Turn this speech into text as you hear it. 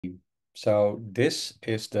So this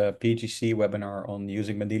is the PGC webinar on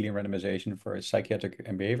using Mendelian randomization for psychiatric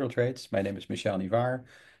and behavioral traits. My name is Michel Nivar.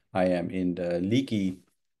 I am in the leaky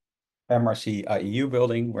MRC IEU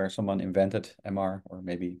building where someone invented MR, or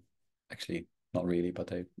maybe actually not really, but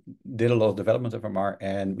they did a lot of development of MR.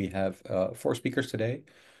 And we have 4 speakers today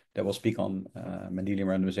that will speak on Mendelian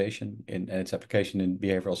randomization and its application in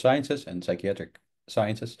behavioral sciences and psychiatric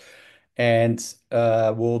sciences. And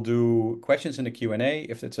we'll do questions in the Q&A.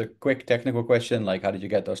 If it's a quick technical question, like how did you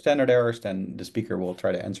get those standard errors, then the speaker will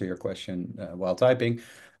try to answer your question while typing.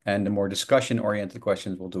 And the more discussion-oriented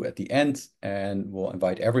questions we'll do at the end, and we'll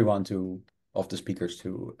invite everyone of the speakers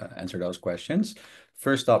to answer those questions.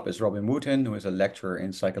 First up is Robyn Wootton, who is a lecturer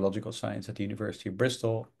in psychological science at the University of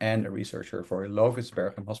Bristol and a researcher for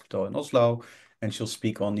Lovisenberg Hospital in Oslo. And she'll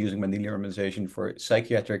speak on using Mendelian randomization for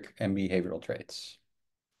psychiatric and behavioral traits.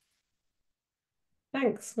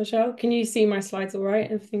 Thanks, Michelle. Can you see my slides all right?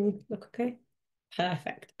 Everything look okay?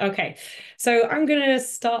 Perfect. Okay, so I'm going to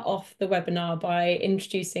start off the webinar by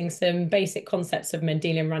introducing some basic concepts of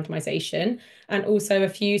Mendelian randomization and also a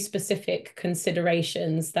few specific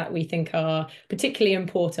considerations that we think are particularly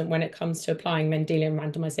important when it comes to applying Mendelian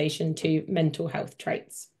randomization to mental health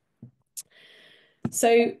traits.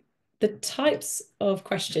 So the types of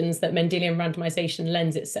questions that Mendelian randomization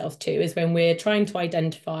lends itself to is when we're trying to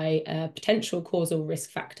identify a potential causal risk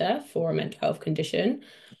factor for a mental health condition,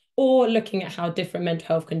 or looking at how different mental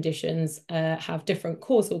health conditions have different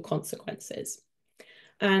causal consequences.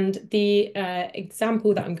 And the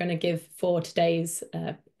example that I'm going to give for today's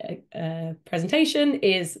presentation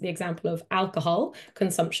is the example of alcohol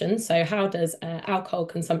consumption. So how does alcohol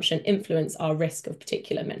consumption influence our risk of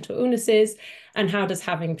particular mental illnesses? And how does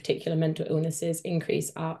having particular mental illnesses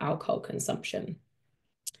increase our alcohol consumption?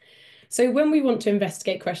 So when we want to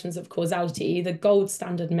investigate questions of causality, the gold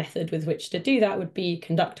standard method with which to do that would be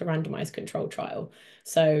conduct a randomized controlled trial.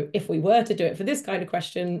 So if we were to do it for this kind of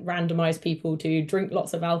question, randomize people to drink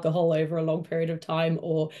lots of alcohol over a long period of time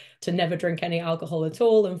or to never drink any alcohol at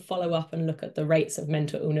all and follow up and look at the rates of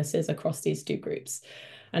mental illnesses across these 2 groups.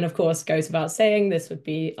 And of course, goes without saying, this would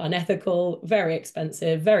be unethical, very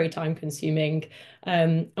expensive, very time consuming.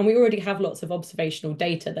 And we already have lots of observational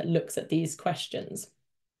data that looks at these questions.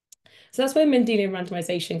 So that's where Mendelian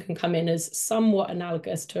randomization can come in as somewhat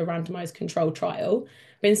analogous to a randomized control trial.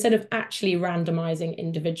 But instead of actually randomizing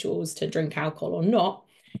individuals to drink alcohol or not,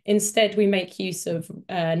 instead we make use of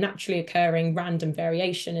naturally occurring random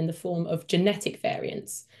variation in the form of genetic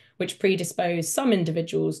variants, which predispose some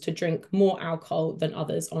individuals to drink more alcohol than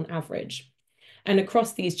others on average. And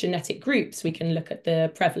across these genetic groups, we can look at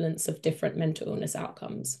the prevalence of different mental illness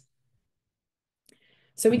outcomes.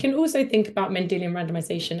 So we can also think about Mendelian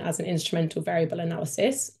randomization as an instrumental variable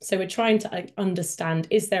analysis. So we're trying to understand,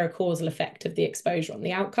 is there a causal effect of the exposure on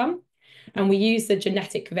the outcome? And we use the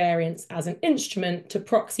genetic variants as an instrument to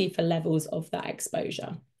proxy for levels of that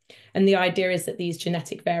exposure. And the idea is that these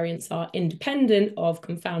genetic variants are independent of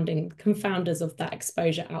confounders of that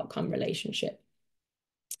exposure outcome relationship.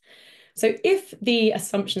 So if the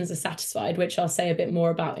assumptions are satisfied, which I'll say a bit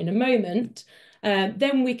more about in a moment,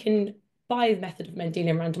 then we can, by the method of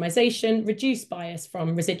Mendelian randomization, reduce bias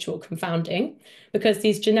from residual confounding because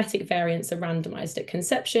these genetic variants are randomized at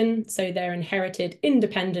conception, so they're inherited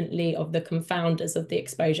independently of the confounders of the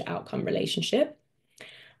exposure outcome relationship.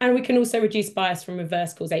 And we can also reduce bias from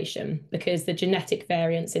reverse causation because the genetic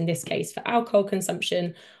variants in this case for alcohol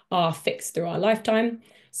consumption are fixed through our lifetime.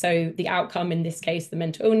 So the outcome in this case, the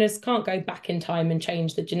mental illness, can't go back in time and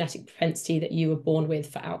change the genetic propensity that you were born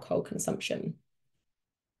with for alcohol consumption.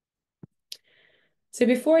 So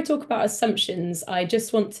before I talk about assumptions, I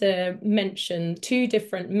just want to mention 2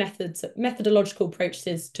 different methodological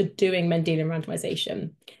approaches to doing Mendelian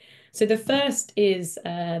randomization. So the first is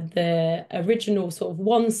the original sort of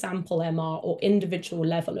one sample MR or individual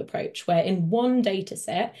level approach, where in one data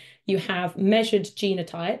set, you have measured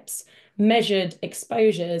genotypes, measured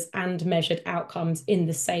exposures, and measured outcomes in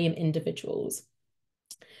the same individuals.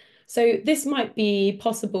 So this might be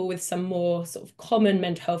possible with some more sort of common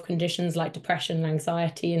mental health conditions like depression and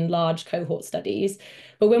anxiety in large cohort studies.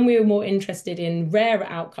 But when we were more interested in rarer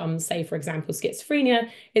outcomes, say, for example, schizophrenia,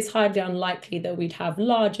 it's highly unlikely that we'd have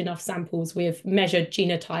large enough samples with measured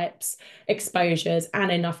genotypes, exposures, and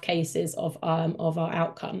enough cases of our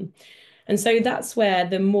outcome. And so that's where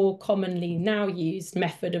the more commonly now used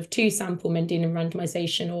method of 2-sample Mendelian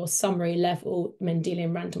randomization or summary level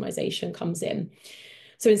Mendelian randomization comes in.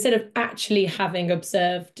 So instead of actually having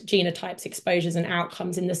observed genotypes, exposures, and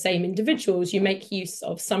outcomes in the same individuals, you make use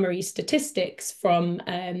of summary statistics from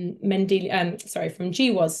from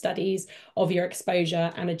GWAS studies of your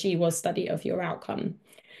exposure and a GWAS study of your outcome.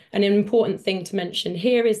 And an important thing to mention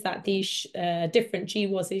here is that these different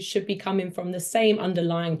GWASs should be coming from the same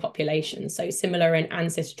underlying population, so similar in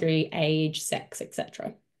ancestry, age, sex,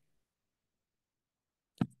 etc.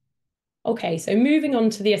 Okay, so moving on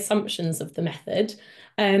to the assumptions of the method,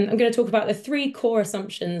 I'm going to talk about the 3 core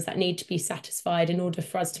assumptions that need to be satisfied in order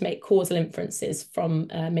for us to make causal inferences from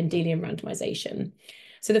Mendelian randomization.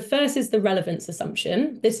 So the first is the relevance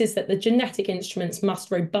assumption. This is that the genetic instruments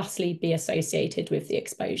must robustly be associated with the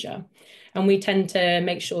exposure. And we tend to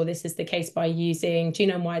make sure this is the case by using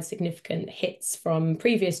genome-wide significant hits from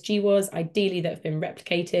previous GWAS, ideally that have been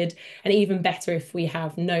replicated, and even better if we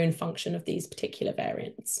have known function of these particular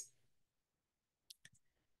variants.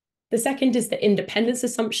 The second is the independence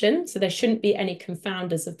assumption. So there shouldn't be any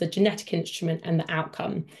confounders of the genetic instrument and the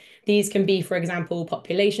outcome. These can be, for example,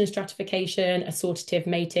 population stratification, assortative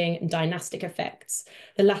mating, and dynastic effects,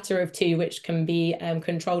 the latter of 2 which can be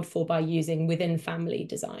controlled for by using within family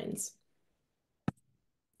designs.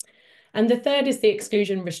 And the third is the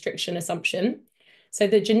exclusion restriction assumption. So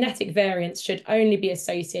the genetic variants should only be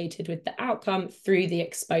associated with the outcome through the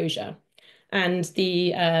exposure. And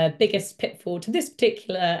the biggest pitfall to this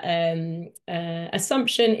particular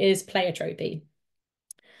assumption is pleiotropy.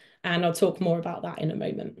 And I'll talk more about that in a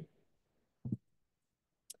moment.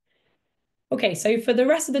 Okay, so for the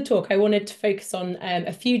rest of the talk, I wanted to focus on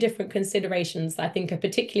a few different considerations that I think are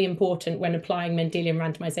particularly important when applying Mendelian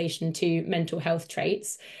randomization to mental health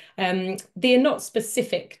traits. They are not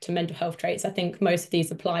specific to mental health traits. I think most of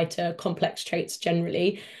these apply to complex traits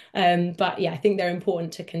generally. But yeah, I think they're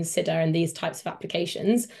important to consider in these types of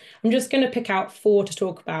applications. I'm just going to pick out 4 to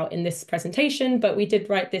talk about in this presentation, but we did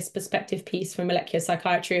write this perspective piece for molecular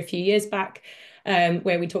psychiatry a few years back,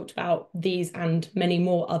 where we talked about these and many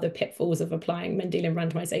more other pitfalls of applying Mendelian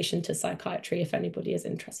randomization to psychiatry, if anybody is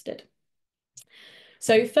interested.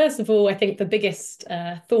 So first of all, I think the biggest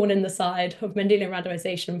thorn in the side of Mendelian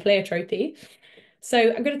randomization, pleiotropy. So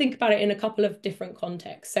I'm going to think about it in a couple of different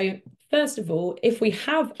contexts. So first of all, if we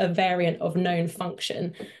have a variant of known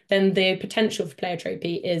function, then the potential for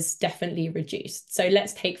pleiotropy is definitely reduced. So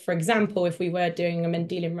let's take, for example, if we were doing a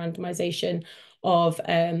Mendelian randomization of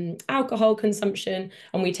alcohol consumption,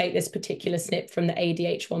 and we take this particular SNP from the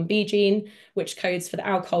ADH1B gene, which codes for the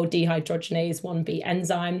alcohol dehydrogenase 1B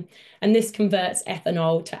enzyme. And this converts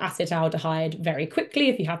ethanol to acetaldehyde very quickly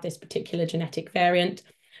if you have this particular genetic variant,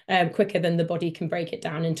 quicker than the body can break it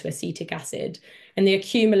down into acetic acid. And the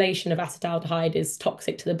accumulation of acetaldehyde is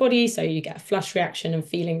toxic to the body, so you get a flush reaction and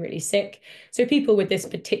feeling really sick. So people with this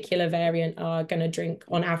particular variant are going to drink,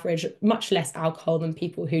 on average, much less alcohol than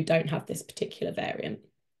people who don't have this particular variant.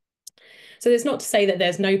 So it's not to say that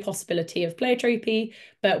there's no possibility of pleiotropy,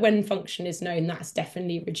 but when function is known, that's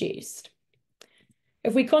definitely reduced.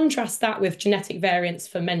 If we contrast that with genetic variants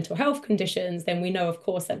for mental health conditions, then we know, of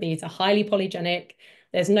course, that these are highly polygenic.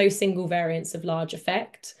 There's no single variants of large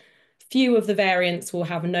effect. Few of the variants will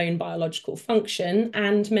have known biological function,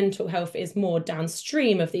 and mental health is more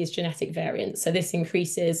downstream of these genetic variants. So this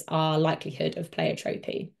increases our likelihood of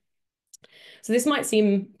pleiotropy. So this might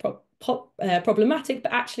seem problematic,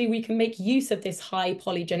 but actually we can make use of this high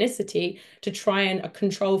polygenicity to try and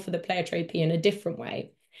control for the pleiotropy in a different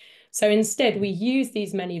way. So instead, we use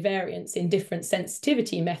these many variants in different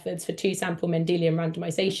sensitivity methods for 2-sample Mendelian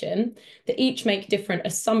randomization that each make different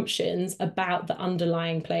assumptions about the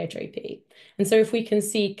underlying pleiotropy. And so if we can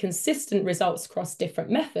see consistent results across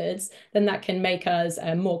different methods, then that can make us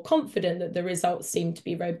more confident that the results seem to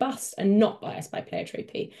be robust and not biased by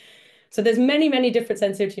pleiotropy. So there's many, many different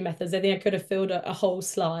sensitivity methods. I think I could have filled a whole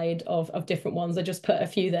slide of different ones. I just put a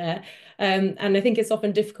few there. And I think it's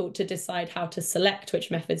often difficult to decide how to select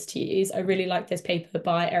which methods to use. I really like this paper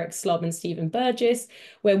by Eric Slob and Stephen Burgess,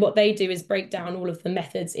 where what they do is break down all of the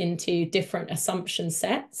methods into different assumption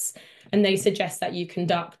sets. And they suggest that you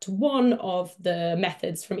conduct one of the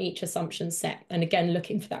methods from each assumption set. And again,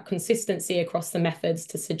 looking for that consistency across the methods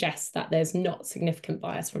to suggest that there's not significant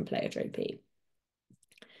bias from pleiotropy.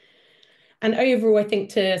 And overall, I think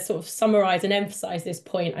to sort of summarize and emphasize this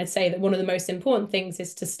point, I'd say that one of the most important things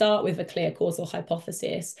is to start with a clear causal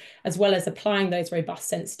hypothesis, as well as applying those robust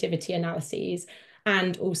sensitivity analyses,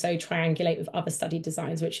 and also triangulate with other study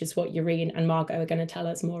designs, which is what Jorien and Margot are going to tell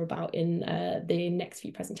us more about in the next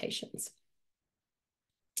few presentations.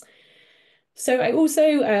 So I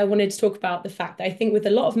also wanted to talk about the fact that I think with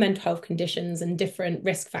a lot of mental health conditions and different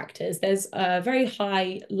risk factors, there's a very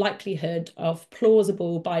high likelihood of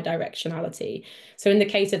plausible bidirectionality. So in the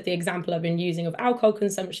case of the example I've been using of alcohol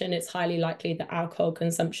consumption, it's highly likely that alcohol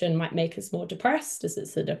consumption might make us more depressed, as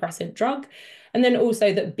it's a depressive drug. And then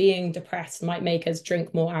also that being depressed might make us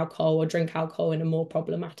drink more alcohol or drink alcohol in a more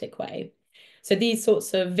problematic way. So these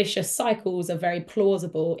sorts of vicious cycles are very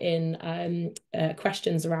plausible in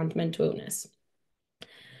questions around mental illness.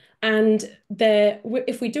 And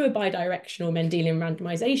if we do a bidirectional Mendelian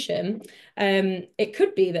randomization, it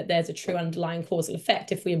could be that there's a true underlying causal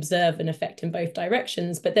effect if we observe an effect in both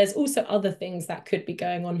directions, but there's also other things that could be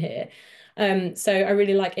going on here. So I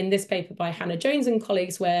really like in this paper by Hannah Jones and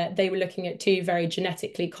colleagues, where they were looking at two very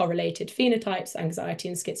genetically correlated phenotypes, anxiety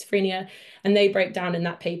and schizophrenia, and they break down in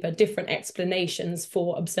that paper different explanations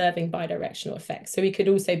for observing bidirectional effects. So we could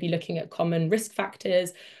also be looking at common risk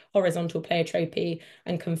factors, horizontal pleiotropy,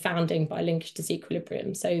 and confounding by linkage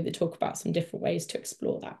disequilibrium. So they talk about some different ways to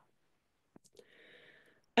explore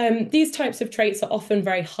that. These types of traits are often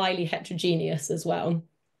very highly heterogeneous as well.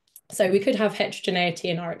 So we could have heterogeneity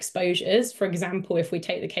in our exposures. For example, if we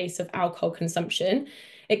take the case of alcohol consumption,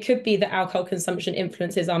 it could be that alcohol consumption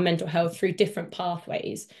influences our mental health through different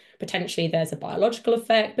pathways. Potentially there's a biological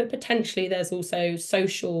effect, but potentially there's also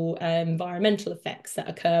social, environmental effects that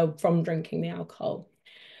occur from drinking the alcohol.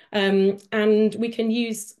 And we can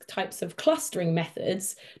use types of clustering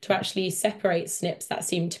methods to actually separate SNPs that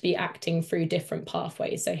seem to be acting through different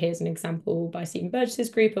pathways. So here's an example by Stephen Burgess's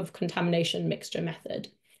group of contamination mixture method.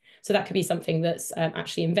 So that could be something that's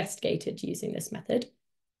actually investigated using this method.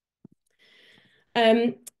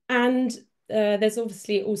 And there's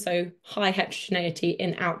obviously also high heterogeneity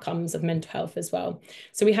in outcomes of mental health as well.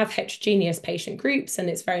 So we have heterogeneous patient groups, and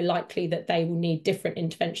it's very likely that they will need different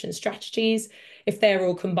intervention strategies. If they're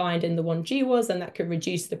all combined in the one GWAS, then that could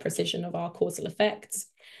reduce the precision of our causal effects.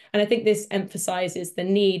 And I think this emphasizes the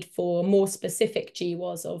need for more specific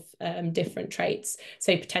GWAS of different traits.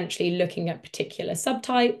 So potentially looking at particular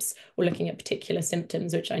subtypes or looking at particular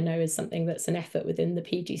symptoms, which I know is something that's an effort within the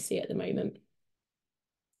PGC at the moment.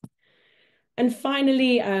 And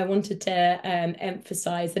finally, I wanted to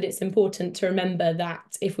emphasize that it's important to remember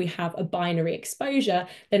that if we have a binary exposure,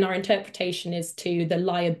 then our interpretation is to the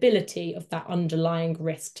liability of that underlying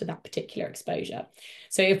risk to that particular exposure.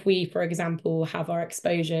 So if we, for example, have our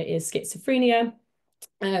exposure is schizophrenia,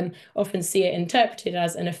 often see it interpreted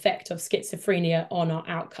as an effect of schizophrenia on our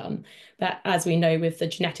outcome. But as we know with the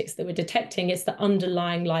genetics that we're detecting, it's the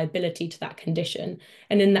underlying liability to that condition.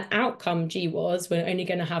 And in the outcome GWAS, we're only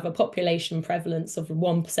going to have a population prevalence of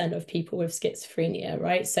 1% of people with schizophrenia,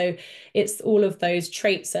 right? So it's all of those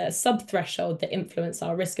traits at a sub-threshold that influence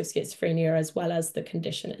our risk of schizophrenia as well as the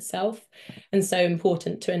condition itself. And so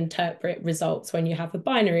important to interpret results when you have a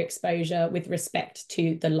binary exposure with respect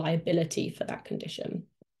to the liability for that condition.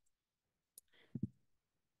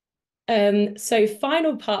 So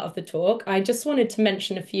final part of the talk, I just wanted to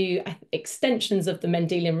mention a few extensions of the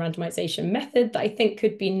Mendelian randomization method that I think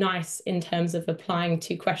could be nice in terms of applying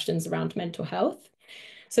to questions around mental health.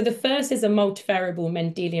 So the first is a multivariable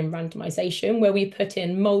Mendelian randomization, where we put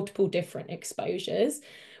in multiple different exposures.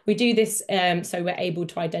 We do this so we're able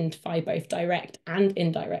to identify both direct and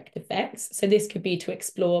indirect effects. So this could be to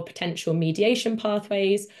explore potential mediation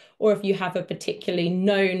pathways, or if you have a particularly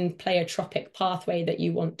known pleiotropic pathway that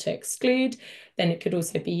you want to exclude, then it could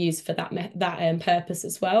also be used for that purpose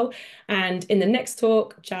as well. And in the next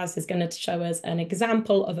talk, Jazz is going to show us an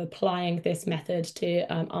example of applying this method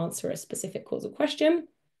to answer a specific causal question.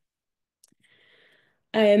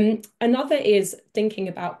 Another is thinking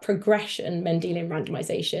about progression Mendelian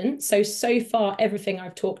randomization. So far, everything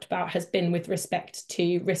I've talked about has been with respect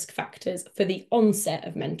to risk factors for the onset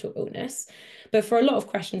of mental illness. But for a lot of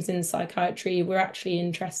questions in psychiatry, we're actually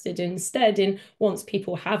interested instead in once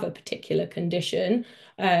people have a particular condition,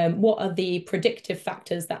 what are the predictive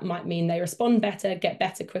factors that might mean they respond better, get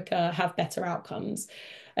better quicker, have better outcomes.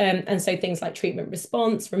 And so things like treatment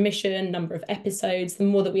response, remission, number of episodes, the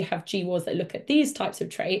more that we have GWAS that look at these types of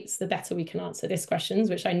traits, the better we can answer these questions,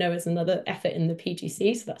 which I know is another effort in the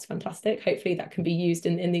PGC. So that's fantastic. Hopefully that can be used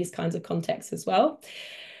in these kinds of contexts as well.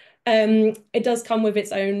 It does come with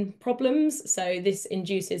its own problems. So this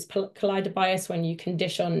induces collider bias when you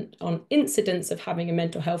condition on incidence of having a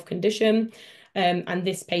mental health condition. And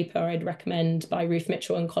this paper I'd recommend by Ruth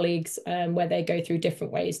Mitchell and colleagues, where they go through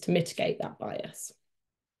different ways to mitigate that bias.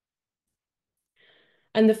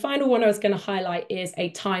 And the final one I was going to highlight is a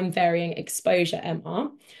time-varying exposure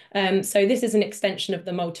MR. So this is an extension of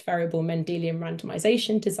the multivariable Mendelian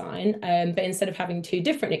randomization design, but instead of having two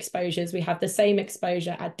different exposures, we have the same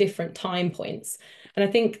exposure at different time points. And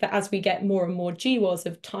I think that as we get more and more GWAS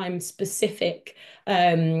of time-specific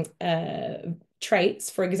traits,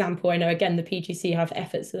 for example, I know again the PGC have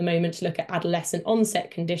efforts at the moment to look at adolescent onset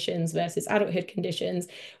conditions versus adulthood conditions.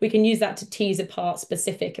 We can use that to tease apart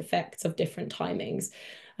specific effects of different timings.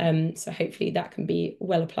 So hopefully that can be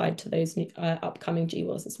well applied to those upcoming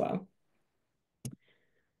GWAS as well.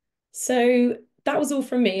 So that was all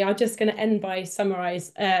from me. I'm just going to end by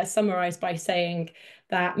summarize by saying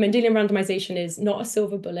that Mendelian randomization is not a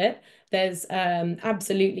silver bullet. There's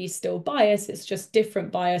absolutely still bias. It's just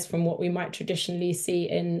different bias from what we might traditionally see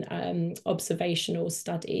in observational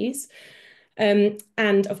studies.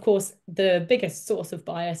 And of course, the biggest source of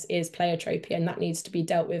bias is pleiotropy, and that needs to be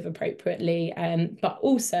dealt with appropriately. But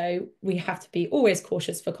also, we have to be always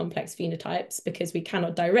cautious for complex phenotypes because we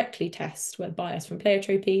cannot directly test with bias from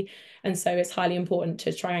pleiotropy. And so it's highly important to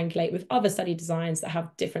triangulate with other study designs that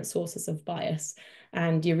have different sources of bias.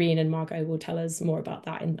 And Jorien and Margot will tell us more about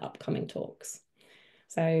that in upcoming talks.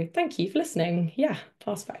 So thank you for listening. Yeah,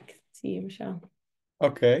 pass back to you, Michelle.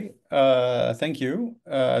 Okay, thank you.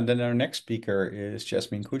 Then our next speaker is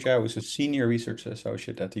Jasmine Khouja, who's a senior research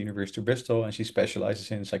associate at the University of Bristol, and she specializes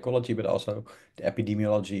in psychology, but also the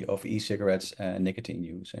epidemiology of e-cigarettes and nicotine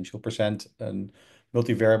use. And she'll present a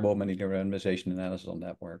multivariable Mendelian randomization analysis on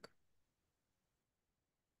that work.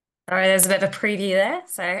 All right, there's a bit of a preview there.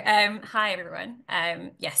 So, hi everyone.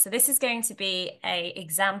 So this is going to be an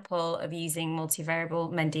example of using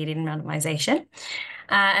multivariable Mendelian randomization.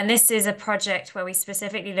 And this is a project where we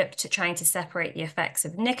specifically looked at trying to separate the effects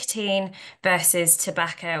of nicotine versus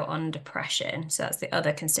tobacco on depression. So that's the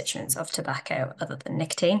other constituents of tobacco other than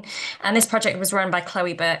nicotine. And this project was run by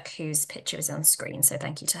Chloe Burke, whose picture is on screen. So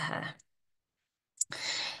thank you to her.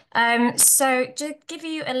 So to give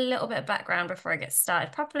you a little bit of background before I get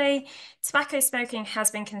started properly, tobacco smoking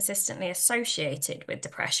has been consistently associated with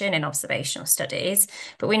depression in observational studies,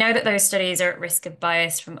 but we know that those studies are at risk of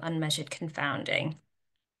bias from unmeasured confounding.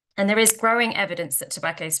 And there is growing evidence that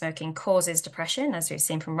tobacco smoking causes depression, as we've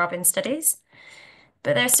seen from Robyn studies.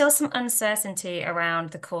 But there's still some uncertainty around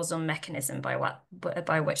the causal mechanism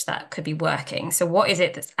by which that could be working. So what is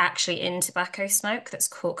it that's actually in tobacco smoke that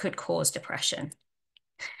could cause depression?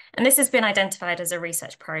 And this has been identified as a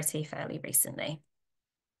research priority fairly recently.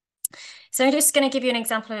 So I'm just going to give you an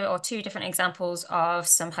example or two different examples of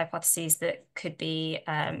some hypotheses that could be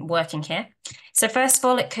working here. So first of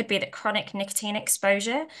all, it could be that chronic nicotine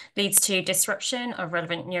exposure leads to disruption of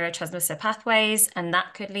relevant neurotransmitter pathways, and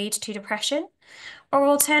that could lead to depression. Or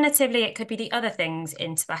alternatively, it could be the other things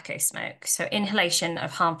in tobacco smoke. So inhalation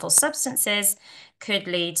of harmful substances could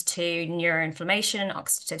lead to neuroinflammation,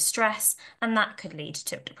 oxidative stress, and that could lead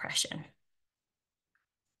to depression.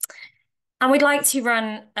 And we'd like to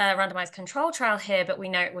run a randomized control trial here, but we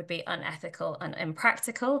know it would be unethical and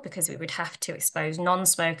impractical because we would have to expose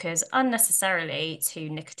non-smokers unnecessarily to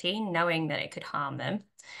nicotine, knowing that it could harm them.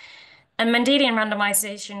 And Mendelian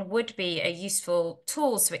randomization would be a useful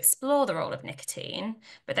tool to explore the role of nicotine,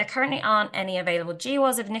 but there currently aren't any available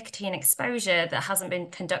GWAS of nicotine exposure that hasn't been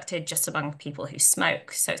conducted just among people who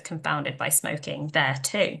smoke, so it's confounded by smoking there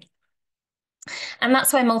too. And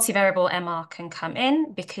that's where multivariable MR can come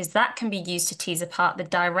in, because that can be used to tease apart the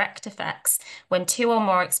direct effects when two or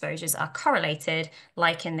more exposures are correlated,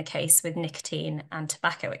 like in the case with nicotine and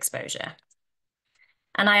tobacco exposure.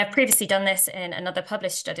 And I have previously done this in another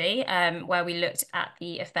published study where we looked at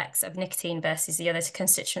the effects of nicotine versus the other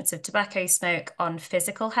constituents of tobacco smoke on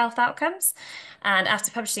physical health outcomes. And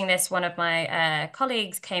after publishing this, one of my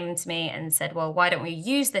colleagues came to me and said, well, why don't we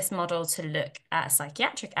use this model to look at a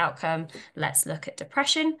psychiatric outcome? Let's look at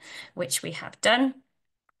depression, which we have done.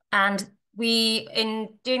 And in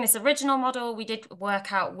doing this original model, we did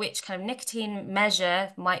work out which kind of nicotine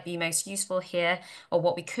measure might be most useful here, or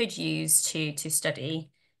what we could use to study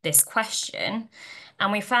this question.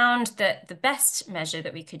 And we found that the best measure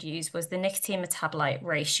that we could use was the nicotine metabolite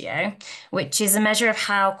ratio, which is a measure of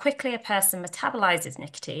how quickly a person metabolizes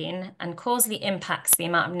nicotine and causally impacts the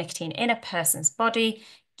amount of nicotine in a person's body,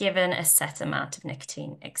 given a set amount of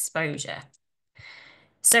nicotine exposure.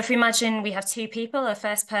 So if we imagine we have two people, a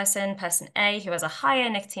first person, person A, who has a higher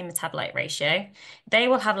nicotine metabolite ratio, they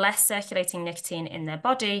will have less circulating nicotine in their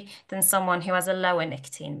body than someone who has a lower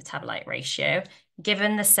nicotine metabolite ratio,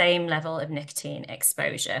 given the same level of nicotine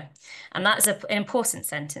exposure. And that is an important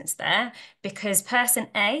sentence there, because person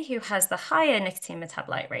A, who has the higher nicotine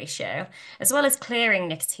metabolite ratio, as well as clearing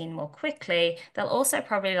nicotine more quickly, they'll also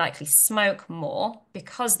probably likely smoke more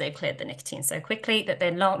because they've cleared the nicotine so quickly that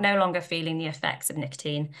they're no longer feeling the effects of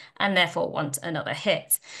nicotine and therefore want another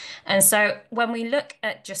hit. And so when we look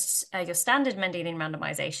at just your standard Mendelian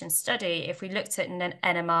randomization study, if we looked at an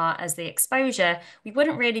NMR as the exposure, we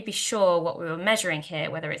wouldn't really be sure what we were measuring here,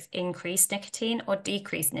 whether it's increased nicotine or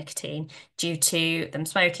decreased nicotine due to them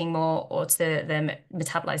smoking more or to them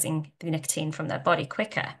metabolizing the nicotine from their body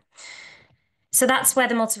quicker. So that's where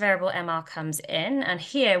the multivariable MR comes in. And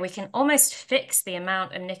here we can almost fix the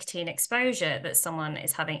amount of nicotine exposure that someone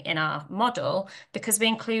is having in our model because we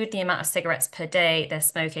include the amount of cigarettes per day they're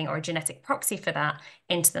smoking or a genetic proxy for that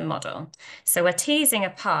into the model. So we're teasing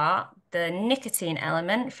apart the nicotine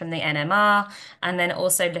element from the NMR and then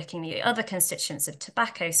also looking at the other constituents of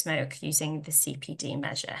tobacco smoke using the CPD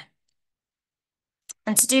measure.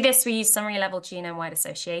 And to do this, we use summary-level genome-wide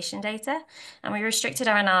association data, and we restricted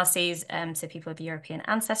our analyses to people of European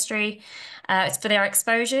ancestry. For their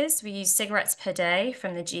exposures, we used cigarettes per day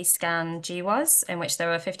from the GScan GWAS, in which there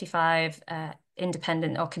were 55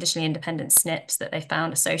 independent or conditionally independent SNPs that they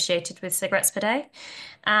found associated with cigarettes per day.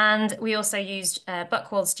 And we also used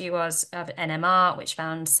Buchwald's GWAS of NMR, which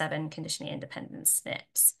found 7 conditionally independent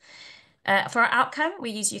SNPs. For our outcome,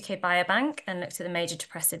 we used UK Biobank and looked at the major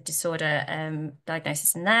depressive disorder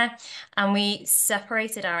diagnosis in there. And we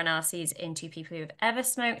separated our analyses into people who have ever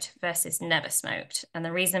smoked versus never smoked. And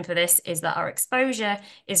the reason for this is that our exposure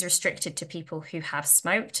is restricted to people who have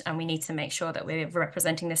smoked, and we need to make sure that we're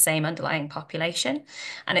representing the same underlying population.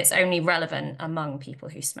 And it's only relevant among people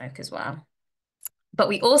who smoke as well. But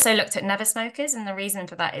we also looked at never smokers, and the reason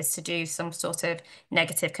for that is to do some sort of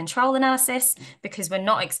negative control analysis because we're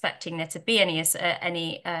not expecting there to be any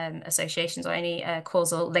associations or any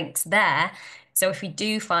causal links there. So if we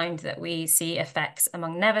do find that we see effects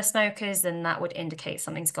among never smokers, then that would indicate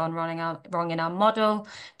something's gone wrong in our model,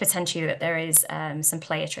 potentially that there is some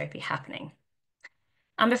pleiotropy happening.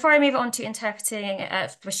 And before I move on to interpreting,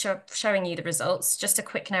 showing you the results, just a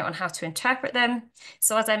quick note on how to interpret them.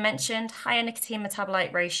 So as I mentioned, higher nicotine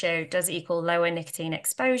metabolite ratio does equal lower nicotine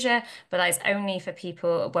exposure, but that is only for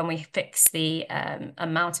people when we fix the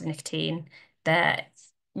amount of nicotine they're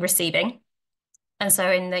receiving. And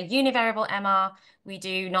so in the univariable MR, we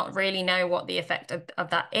do not really know what the effect of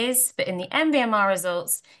that is. But in the MVMR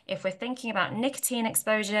results, if we're thinking about nicotine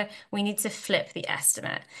exposure, we need to flip the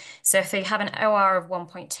estimate. So if they have an OR of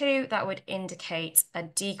 1.2, that would indicate a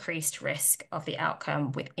decreased risk of the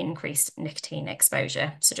outcome with increased nicotine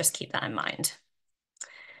exposure. So just keep that in mind.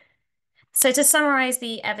 So to summarize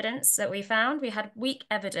the evidence that we found, we had weak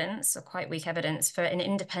evidence, or quite weak evidence, for an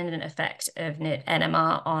independent effect of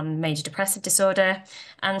NMR on major depressive disorder,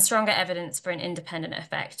 and stronger evidence for an independent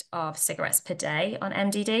effect of cigarettes per day on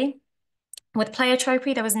MDD. With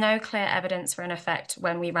pleiotropy, there was no clear evidence for an effect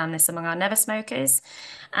when we ran this among our never smokers,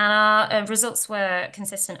 and our results were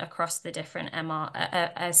consistent across the different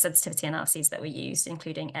MR sensitivity analyses that we used,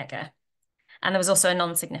 including EGR. And there was also a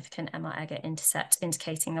non-significant MR-EGR intercept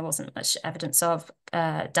indicating there wasn't much evidence of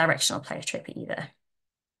directional pleiotropy either.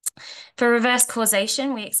 For reverse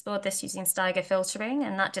causation, we explored this using Steiger filtering,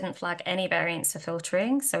 and that didn't flag any variance for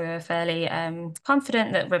filtering. So we were fairly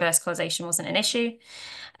confident that reverse causation wasn't an issue.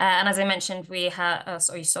 And as I mentioned, we had,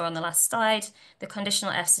 or you saw on the last slide, the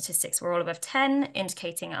conditional F statistics were all above 10,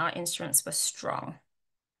 indicating our instruments were strong.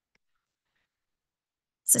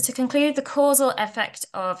 So to conclude, the causal effect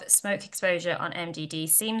of smoke exposure on MDD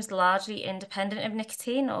seems largely independent of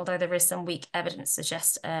nicotine, although there is some weak evidence to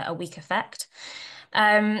suggest a weak effect.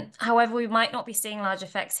 However, we might not be seeing large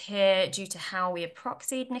effects here due to how we have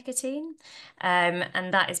proxied nicotine.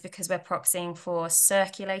 And that is because we're proxying for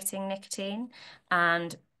circulating nicotine.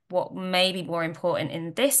 And what may be more important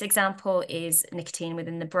in this example is nicotine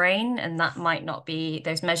within the brain, and that might not be,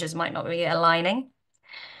 those measures might not be aligning.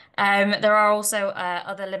 There are also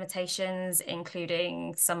other limitations,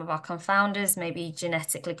 including some of our confounders may be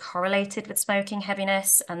genetically correlated with smoking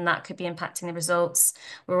heaviness, and that could be impacting the results.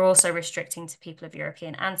 We're also restricting to people of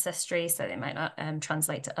European ancestry, so they might not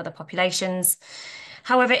translate to other populations.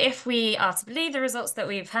 However, if we are to believe the results that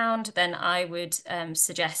we've found, then I would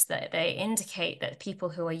suggest that they indicate that people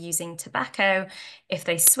who are using tobacco, if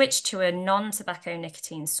they switch to a non-tobacco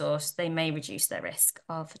nicotine source, they may reduce their risk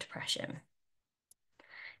of depression.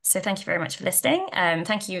 So thank you very much for listening.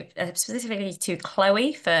 Thank you specifically to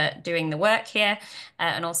Chloe for doing the work here,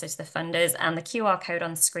 and also to the funders. And the QR code on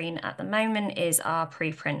the screen at the moment is our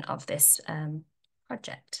preprint of this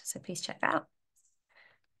project. So please check that out.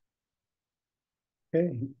 Okay,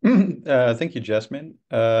 thank you, Jasmine.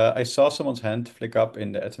 I saw someone's hand flick up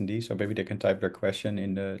in the attendee, so maybe they can type their question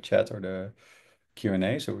in the chat or the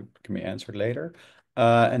Q&A, so it can be answered later.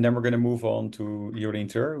 And then we're going to move on to Jorien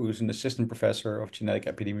Treur, who's an assistant professor of genetic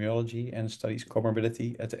epidemiology and studies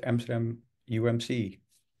comorbidity at the Amsterdam UMC.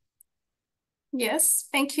 Yes,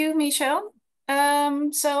 thank you, Michelle.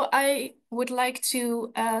 So I would like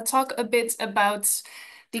to talk a bit about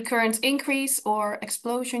the current increase or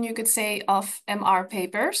explosion, you could say, of MR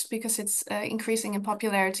papers, because it's increasing in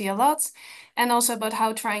popularity a lot, and also about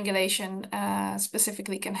how triangulation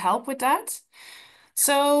specifically can help with that.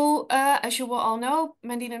 So, as you will all know,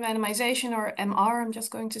 Mendelian randomization, or MR, I'm just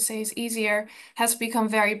going to say is easier, has become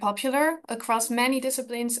very popular across many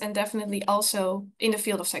disciplines and definitely also in the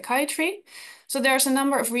field of psychiatry. So there's a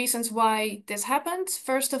number of reasons why this happened.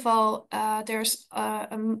 First of all, there's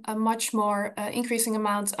a much more increasing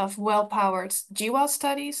amount of well-powered GWAS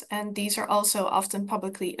studies, and these are also often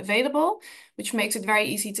publicly available, which makes it very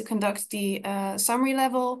easy to conduct the summary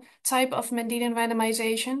level type of Mendelian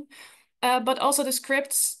randomization. But also the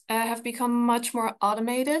scripts have become much more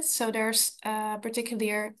automated. So there's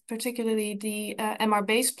particularly the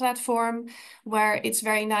MR-based platform, where it's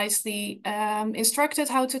very nicely instructed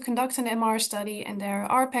how to conduct an MR study, and there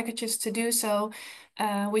are packages to do so,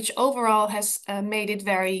 which overall has made it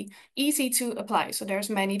very easy to apply. So there's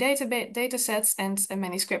many data sets and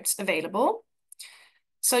many scripts available.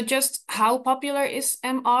 So just how popular is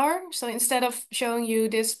MR? So instead of showing you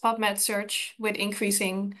this PubMed search with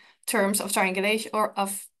increasing terms of triangulation or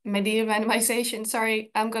of Mendelian randomization,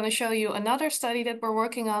 sorry, I'm going to show you another study that we're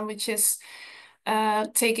working on, which is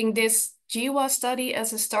taking this GWAS study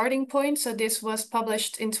as a starting point. So this was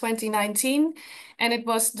published in 2019, and it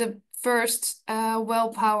was the first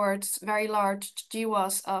well-powered, very large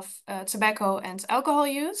GWAS of tobacco and alcohol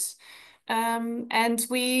use. And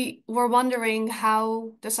we were wondering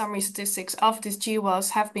how the summary statistics of this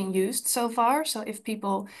GWAS have been used so far. So if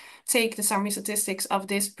people take the summary statistics of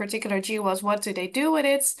this particular GWAS, what do they do with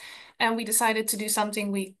it? And we decided to do something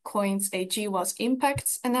we coined a GWAS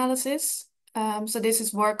impact analysis. So this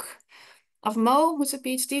is work of Mo, who's a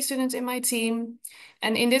PhD student in my team.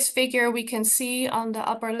 And in this figure, we can see on the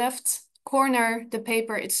upper left corner the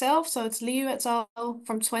paper itself. So it's Liu et al.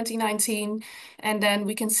 From 2019. And then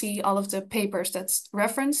we can see all of the papers that's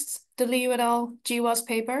referenced the Liu et al. GWAS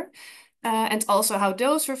paper. And also how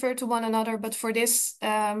those refer to one another. But for this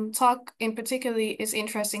talk in particularly is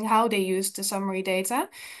interesting how they use the summary data.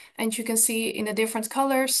 And you can see in the different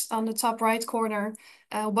colors on the top right corner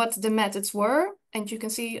what the methods were. And you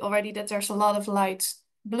can see already that there's a lot of light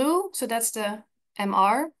blue. So that's the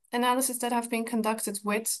MR analysis that have been conducted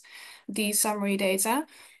with the summary data.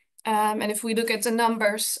 And if we look at the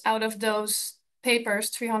numbers out of those papers,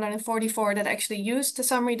 344 that actually used the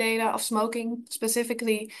summary data of smoking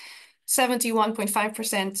specifically,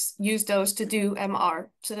 71.5% use those to do MR.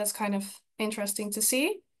 So that's kind of interesting to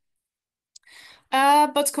see.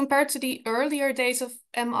 But compared to the earlier days of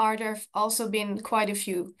MR, there have also been quite a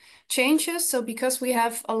few changes. So because we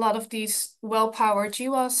have a lot of these well-powered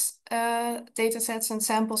GWAS data sets and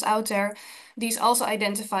samples out there, these also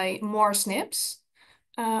identify more SNPs,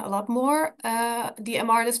 a lot more. The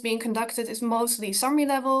MR that's being conducted is mostly summary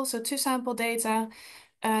level, so 2-sample data.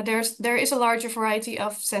 There is a larger variety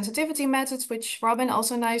of sensitivity methods, which Robyn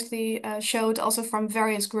also nicely showed, also from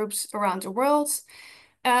various groups around the world.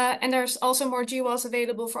 And there's also more GWAS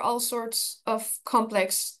available for all sorts of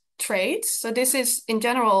complex traits. So this is, in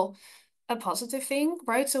general, a positive thing,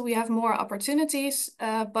 right? So we have more opportunities,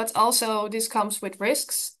 but also this comes with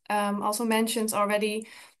risks, also mentioned already,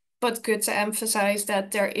 but good to emphasize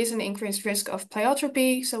that there is an increased risk of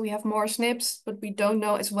pleiotropy. So we have more SNPs, but we don't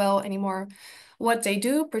know as well anymore what they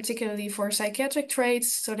do, particularly for psychiatric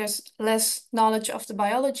traits. So there's less knowledge of the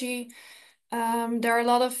biology. There are a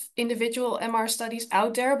lot of individual MR studies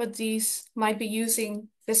out there, but these might be using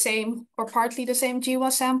the same or partly the same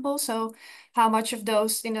GWAS sample. So how much of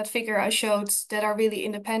those in that figure I showed that are really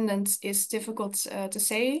independent is difficult to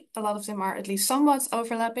say. A lot of them are at least somewhat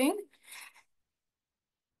overlapping.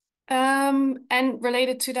 And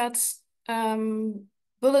related to that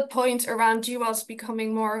bullet point around GWAS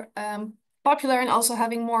becoming more popular and also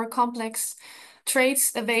having more complex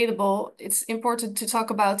traits available, it's important to talk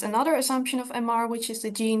about another assumption of MR, which is the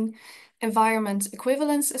gene environment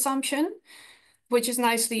equivalence assumption, which is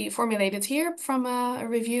nicely formulated here from a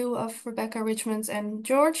review of Rebecca Richmond and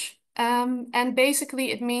George. And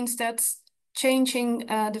basically it means that changing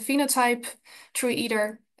the phenotype through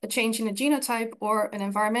either a change in the genotype or an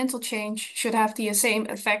environmental change should have the same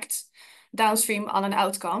effect downstream on an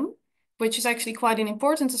outcome, which is actually quite an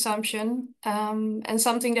important assumption, and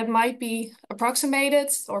something that might be approximated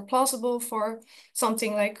or plausible for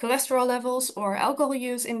something like cholesterol levels or alcohol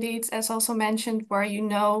use, indeed, as also mentioned, where you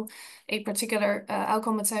know a particular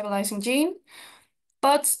alcohol metabolizing gene.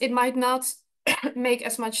 But it might not make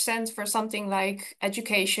as much sense for something like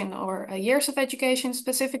education or years of education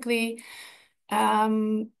specifically.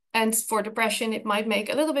 And for depression, it might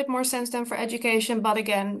make a little bit more sense than for education, but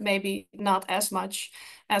again, maybe not as much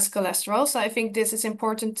as cholesterol. So I think this is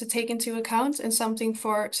important to take into account and something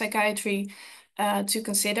for psychiatry to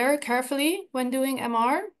consider carefully when doing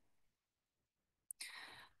MR.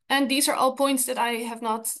 And these are all points that I have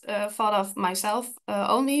not thought of myself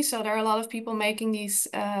only. So there are a lot of people making these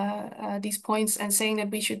points and saying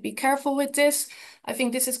that we should be careful with this. I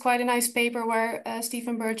think this is quite a nice paper where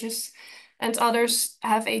Stephen Burgess and others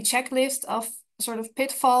have a checklist of sort of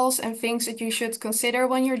pitfalls and things that you should consider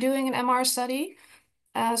when you're doing an MR study.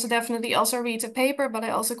 So definitely also read the paper, but I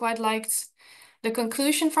also quite liked the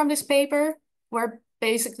conclusion from this paper, where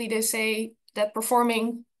basically they say that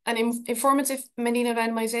performing an informative Mendelian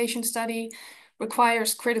randomization study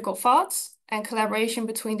requires critical thoughts and collaboration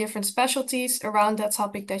between different specialties around that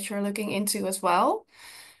topic that you're looking into as well,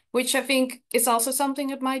 which I think is also something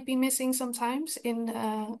that might be missing sometimes in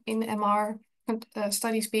MR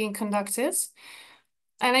studies being conducted.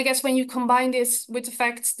 And I guess when you combine this with the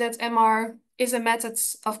fact that MR is a method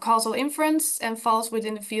of causal inference and falls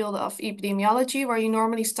within the field of epidemiology, where you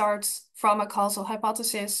normally start from a causal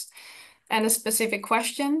hypothesis and a specific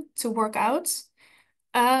question to work out.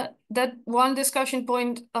 That one discussion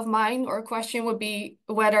point of mine or question would be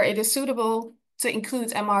whether it is suitable to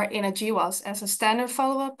include MR in a GWAS as a standard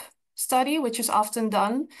follow-up study, which is often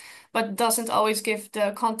done, but doesn't always give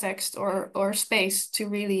the context or space to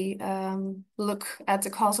really look at the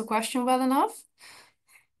causal question well enough.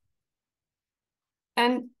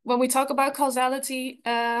 And when we talk about causality,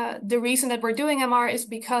 the reason that we're doing MR is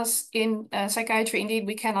because in psychiatry, indeed,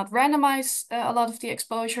 we cannot randomize a lot of the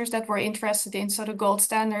exposures that we're interested in. So the gold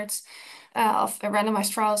standards of a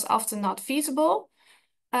randomized trial is often not feasible.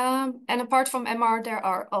 And apart from MR, there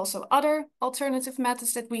are also other alternative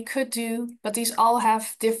methods that we could do, but these all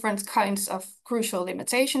have different kinds of crucial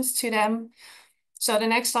limitations to them. So the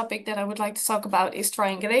next topic that I would like to talk about is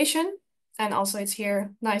triangulation. And also it's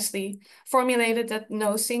here nicely formulated that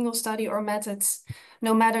no single study or methods,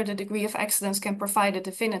 no matter the degree of excellence, can provide a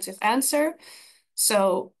definitive answer.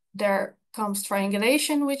 So there comes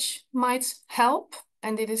triangulation, which might help.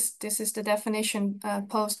 And this is the definition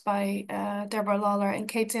posed by Deborah Lawler and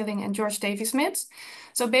Kate Tilling and George Davey-Smith.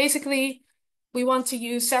 So basically, we want to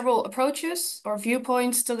use several approaches or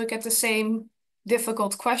viewpoints to look at the same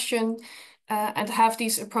difficult question and have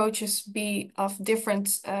these approaches be of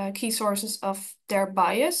different key sources of their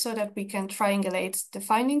bias so that we can triangulate the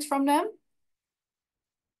findings from them.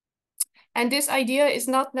 And this idea is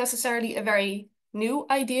not necessarily a very new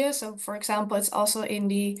idea. So for example, it's also in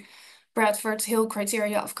the Bradford-Hill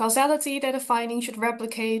criteria of causality that a finding should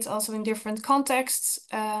replicate also in different contexts.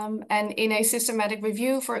 And in a systematic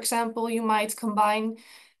review, for example, you might combine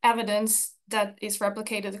evidence that is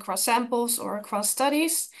replicated across samples or across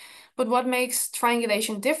studies. But what makes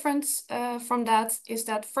triangulation different from that is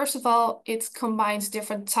that, first of all, it combines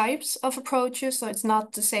different types of approaches. So it's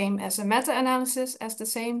not the same as a meta-analysis as the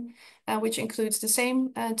same, which includes the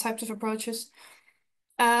same types of approaches.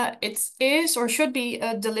 It is or should be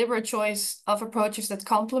a deliberate choice of approaches that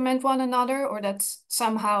complement one another or that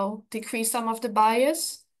somehow decrease some of the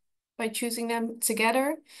bias by choosing them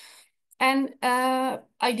together. And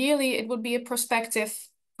ideally, it would be a prospective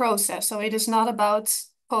process. So it is not about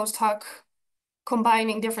post hoc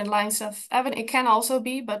combining different lines of evidence. It can also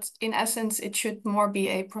be, but in essence, it should more be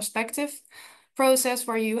a prospective process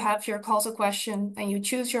where you have your causal question and you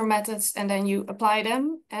choose your methods and then you apply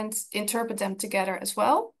them and interpret them together as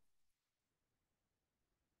well.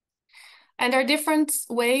 And there are different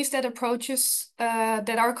ways that approaches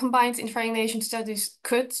that are combined in triangulation studies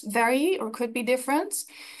could vary or could be different.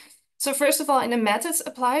 So first of all, in the methods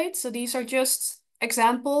applied, so these are just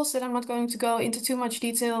examples that I'm not going to go into too much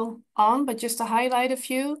detail on, but just to highlight a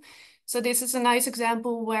few. So this is a nice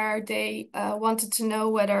example where they wanted to know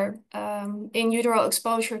whether in utero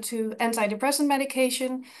exposure to antidepressant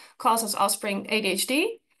medication causes offspring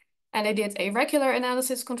ADHD. And they did a regular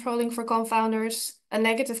analysis controlling for confounders, a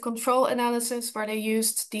negative control analysis where they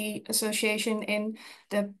used the association in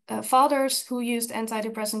the fathers who used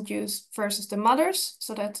antidepressant use versus the mothers.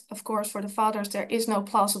 So that, of course, for the fathers, there is no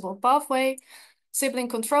plausible pathway. Sibling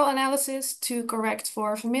control analysis to correct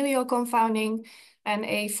for familial confounding, and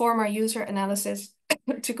a former user analysis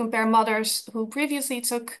to compare mothers who previously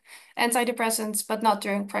took antidepressants but not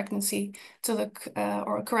during pregnancy to look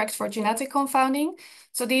or correct for genetic confounding.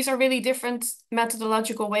 So these are really different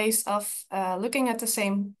methodological ways of looking at the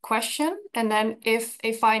same question. And then if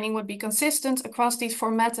a finding would be consistent across these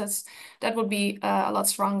four methods, that would be a lot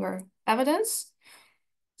stronger evidence.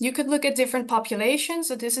 You could look at different populations.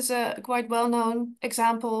 So this is a quite well-known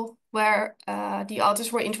example where the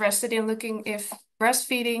authors were interested in looking if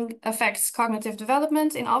breastfeeding affects cognitive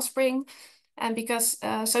development in offspring. And because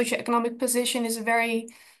socioeconomic position is a very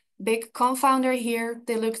big confounder here,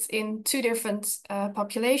 they looked in two different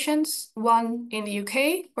populations. One in the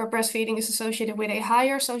UK, where breastfeeding is associated with a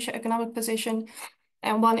higher socioeconomic position,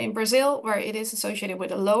 and one in Brazil, where it is associated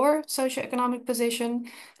with a lower socioeconomic position.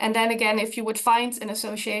 And then again, if you would find an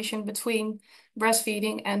association between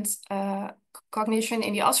breastfeeding and cognition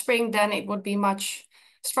in the offspring, then it would be much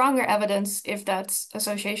stronger evidence if that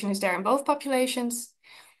association is there in both populations.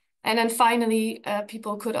 And then finally,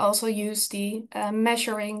 people could also use the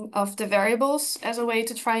measuring of the variables as a way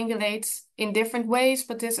to triangulate in different ways.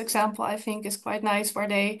 But this example, I think, is quite nice, where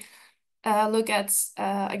they look at,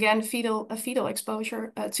 again, fetal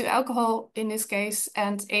exposure to alcohol in this case,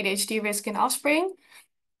 and ADHD risk in offspring,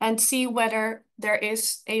 and see whether there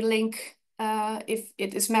is a link if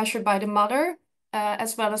it is measured by the mother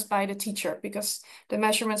as well as by the teacher, because the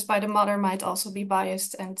measurements by the mother might also be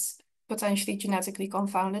biased and potentially genetically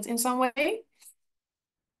confounded in some way.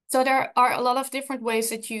 So there are a lot of different ways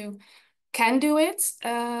that you can do it,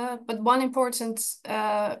 but one important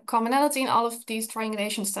commonality in all of these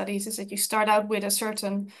triangulation studies is that you start out with a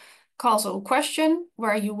certain causal question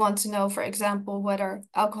where you want to know, for example, whether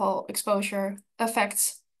alcohol exposure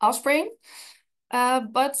affects offspring,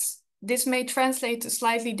 but this may translate to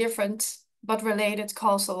slightly different but related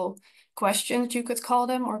causal questions, you could call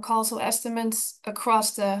them, or causal estimates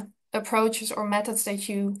across the approaches or methods that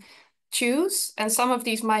you choose. And some of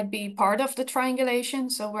these might be part of the triangulation,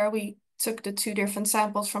 so where we took the 2 different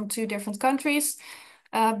samples from 2 different countries,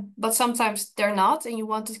 but sometimes they're not, and you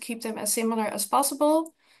want to keep them as similar as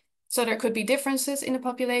possible. So there could be differences in the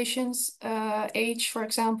populations, age, for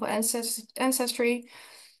example, ancestry.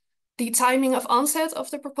 The timing of onset of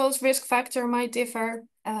the proposed risk factor might differ.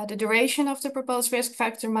 The duration of the proposed risk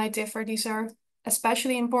factor might differ. These are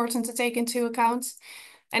especially important to take into account.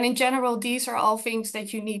 And in general, these are all things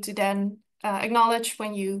that you need to then acknowledge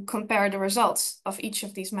when you compare the results of each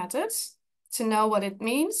of these methods to know what it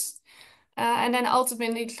means. And then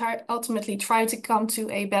ultimately try to come to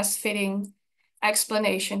a best fitting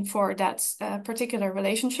explanation for that particular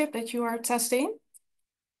relationship that you are testing.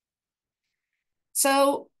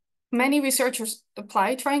 So many researchers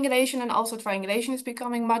apply triangulation, and also triangulation is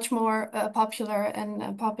becoming much more popular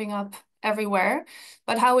and popping up everywhere.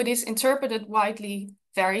 But how it is interpreted widely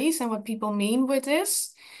varies, and what people mean with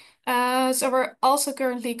this. So we're also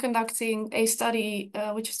currently conducting a study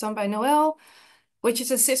which is done by Noel, which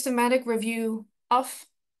is a systematic review of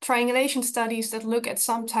triangulation studies that look at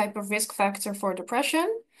some type of risk factor for depression.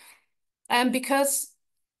 And because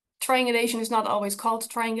triangulation is not always called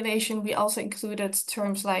triangulation, we also included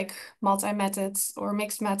terms like multi-methods or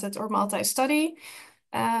mixed method or multi-study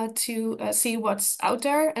to see what's out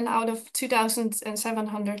there. And out of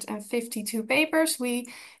 2,752 papers, we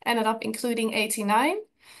ended up including 89.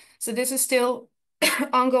 So this is still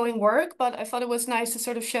ongoing work, but I thought it was nice to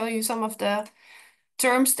sort of show you some of the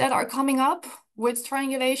terms that are coming up with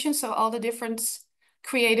triangulation. So all the different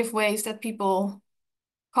creative ways that people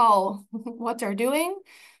call what they're doing.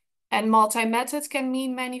 And multi-methods can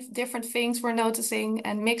mean many different things we're noticing,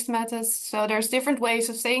 and mixed methods. So there's different ways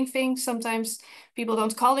of saying things. Sometimes people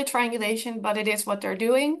don't call it triangulation, but it is what they're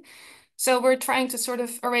doing. So we're trying to sort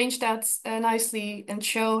of arrange that nicely and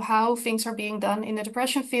show how things are being done in the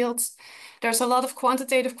depression fields. There's a lot of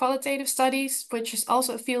qualitative studies, which is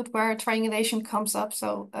also a field where triangulation comes up.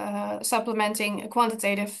 So supplementing a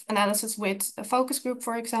quantitative analysis with a focus group,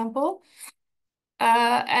 for example.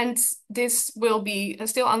 And this will be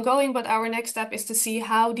still ongoing, but our next step is to see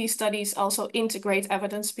how these studies also integrate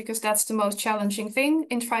evidence, because that's the most challenging thing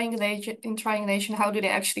in triangulation. How do they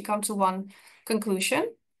actually come to one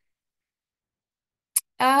conclusion?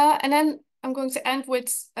 And then I'm going to end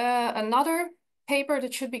with another paper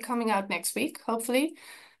that should be coming out next week, hopefully,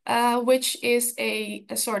 which is a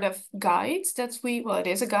sort of guide that it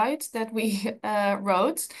is a guide that we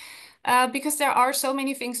wrote. Because there are so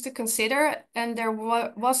many things to consider, and there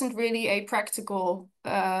wasn't really a practical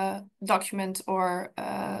document or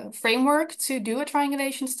framework to do a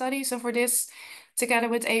triangulation study. So for this, together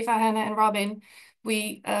with Eva, Hannah, and Robyn,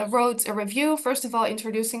 we wrote a review, first of all,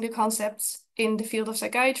 introducing the concepts in the field of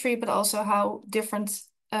psychiatry, but also how different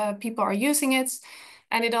people are using it.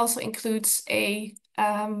 And it also includes a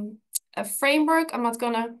framework. I'm not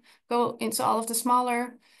going to go into all of the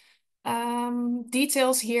smaller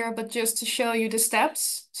details here, but just to show you the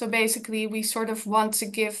steps. So basically, we sort of want to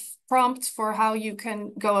give prompts for how you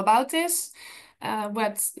can go about this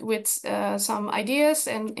with some ideas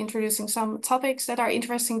and introducing some topics that are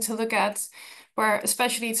interesting to look at, where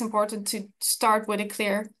especially it's important to start with a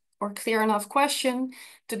clear enough question,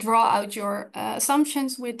 to draw out your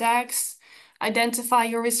assumptions with DAGs, identify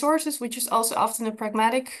your resources, which is also often a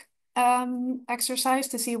pragmatic exercise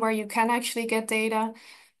to see where you can actually get data,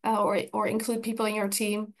 or include people in your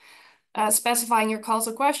team, specifying your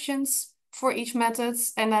causal questions, for each method.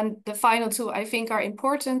 And then the final two, I think, are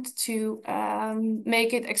important to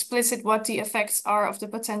make it explicit what the effects are of the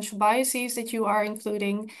potential biases that you are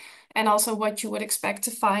including, and also what you would expect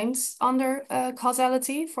to find under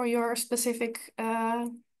causality for your specific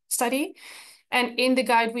study. And in the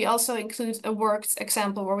guide, we also include a worked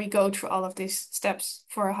example where we go through all of these steps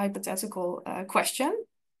for a hypothetical question.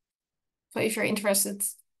 So if you're interested,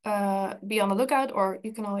 be on the lookout, or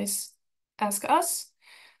you can always ask us.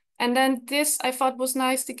 And then this I thought was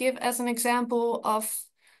nice to give as an example of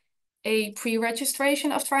a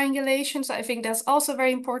pre-registration of triangulation. So I think that's also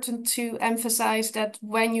very important to emphasize that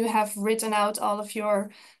when you have written out all of your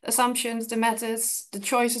assumptions, the methods, the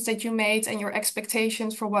choices that you made, and your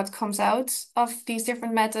expectations for what comes out of these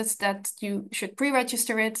different methods, that you should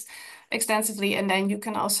pre-register it extensively. And then you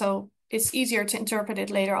can also, it's easier to interpret it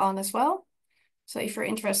later on as well. So if you're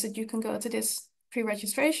interested, you can go to this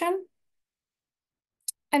pre-registration.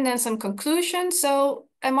 And then some conclusions. So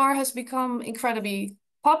MR has become incredibly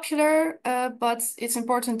popular, but it's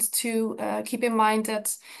important to keep in mind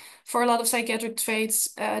that for a lot of psychiatric traits,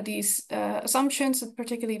 these assumptions,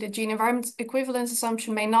 particularly the gene-environment equivalence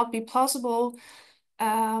assumption, may not be plausible,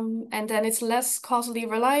 and then it's less causally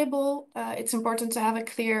reliable. It's important to have a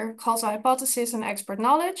clear causal hypothesis and expert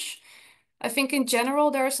knowledge. I think in general,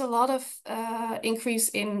 there's a lot of increase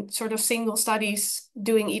in sort of single studies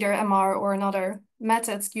doing either MR or another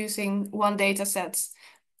method using one data set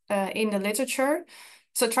in the literature.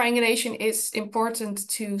 So triangulation is important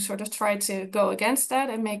to sort of try to go against that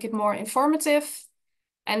and make it more informative.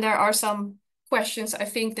 And there are some questions I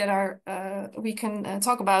think that are we can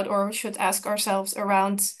talk about or should ask ourselves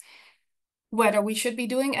around whether we should be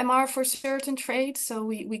doing MR for certain traits. So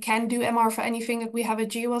we can do MR for anything that we have a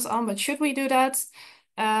GWAS on, but should we do that?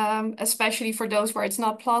 Especially for those where it's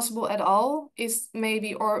not plausible at all, is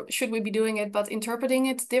maybe, or should we be doing it but interpreting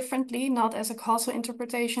it differently, not as a causal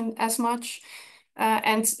interpretation as much?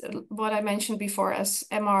 And what I mentioned before, as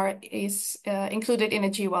MR is included in a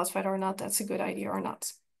GWAS, whether or not that's a good idea or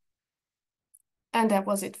not. And that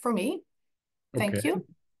was it for me. Thank you.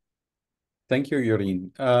 Thank you,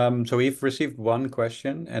 Jorien. So we've received one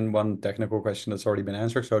question and one technical question that's already been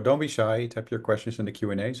answered. So don't be shy, type your questions in the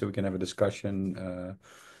Q&A so we can have a discussion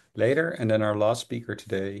later. And then our last speaker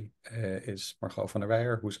today is Margot van der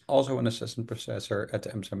Weijer, who's also an assistant professor at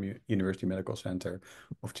the Amsterdam University Medical Centre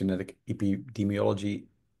of Genetic Epidemiology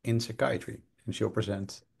in Psychiatry. And she'll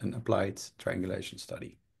present an applied triangulation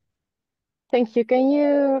study. Thank you. Can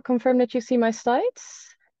you confirm that you see my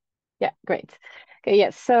slides? Yeah, great. Okay,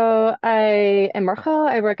 yes, so I am Margot.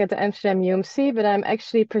 I work at the Amsterdam UMC, but I'm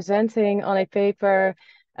actually presenting on a paper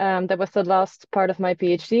that was the last part of my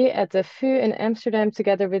PhD at the VU in Amsterdam,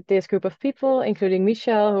 together with this group of people, including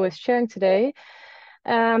Michelle, who is chairing today.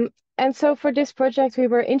 And so for this project, we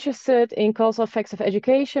were interested in causal effects of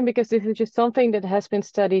education because this is just something that has been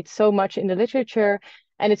studied so much in the literature,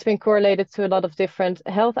 and it's been correlated to a lot of different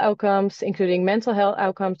health outcomes, including mental health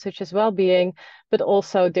outcomes such as well-being, but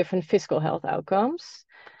also different physical health outcomes.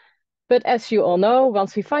 But as you all know,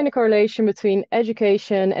 once we find a correlation between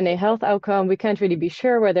education and a health outcome, we can't really be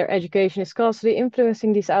sure whether education is causally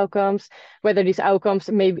influencing these outcomes, whether these outcomes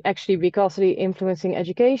may actually be causally influencing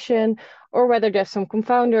education, or whether there's some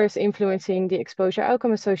confounders influencing the exposure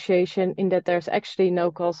outcome association, in that there's actually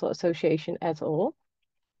no causal association at all.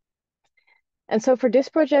 And so for this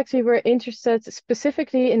project, we were interested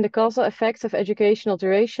specifically in the causal effects of educational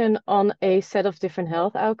duration on a set of different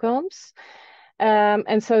health outcomes.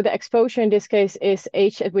 And so the exposure in this case is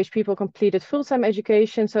age at which people completed full-time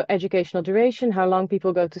education, so educational duration, how long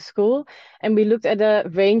people go to school. And we looked at a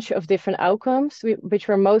range of different outcomes, which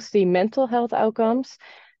were mostly mental health outcomes,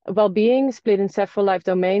 well-being split in several life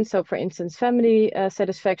domains. So for instance, family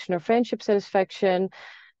satisfaction or friendship satisfaction,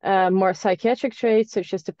 more psychiatric traits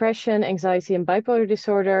such as depression, anxiety, and bipolar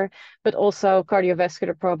disorder, but also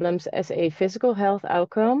cardiovascular problems as a physical health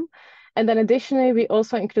outcome. And then additionally, we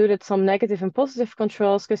also included some negative and positive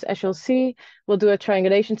controls, because as you'll see, we'll do a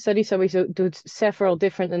triangulation study. So we do several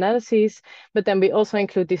different analyses, but then we also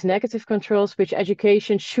include these negative controls, which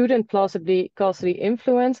education shouldn't plausibly causally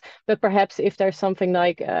influence, but perhaps if there's something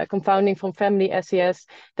like confounding from family SES,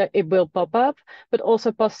 that it will pop up, but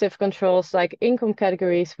also positive controls like income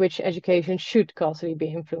categories, which education should causally be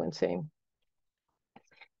influencing.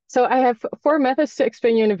 So I have 4 methods to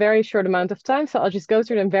explain you in a very short amount of time, so I'll just go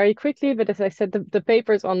through them very quickly. But as I said, the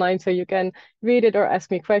paper is online, so you can read it or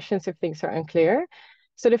ask me questions if things are unclear.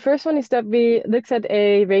 So the first one is that we looked at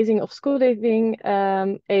a raising of school leaving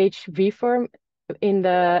age reform in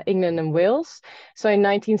England and Wales. So in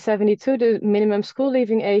 1972, the minimum school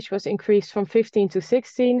leaving age was increased from 15 to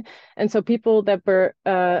 16. And so people that were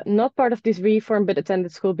not part of this reform but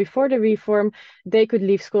attended school before the reform, they could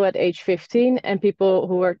leave school at age 15. And people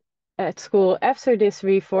who were at school after this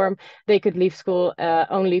reform, they could leave school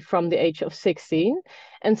only from the age of 16.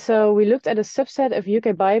 And so we looked at a subset of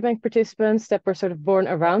UK Biobank participants that were sort of born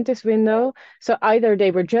around this window. So either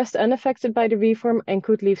they were just unaffected by the reform and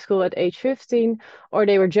could leave school at age 15, or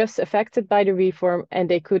they were just affected by the reform and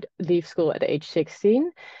they could leave school at age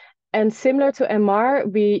 16. And similar to MR,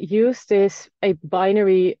 we use a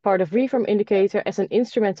binary part of reform indicator as an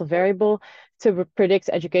instrumental variable to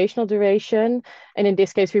predict educational duration. And in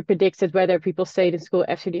this case, we predicted whether people stayed in school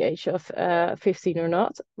after the age of 15 or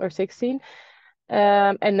not, or 16.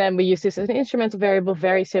 And then we use this as an instrumental variable,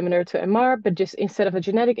 very similar to MR, but just instead of a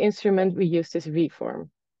genetic instrument, we use this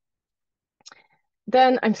reform.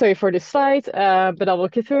 Then, I'm sorry for this slide, but I'll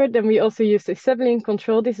walk you through it. Then we also used a sibling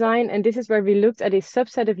control design, and this is where we looked at a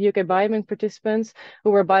subset of UK Biobank participants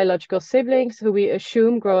who were biological siblings, who we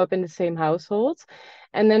assume grow up in the same household.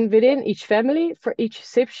 And then within each family, for each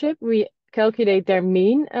sibship, we calculate their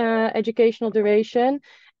mean educational duration.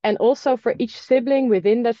 And also for each sibling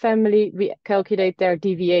within that family, we calculate their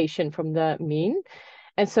deviation from the mean.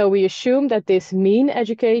 And so we assume that this mean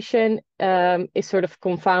education is sort of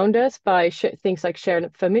confounded by things like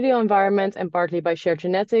shared familial environment and partly by shared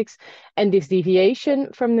genetics. And this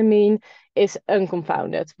deviation from the mean is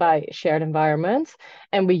unconfounded by shared environment.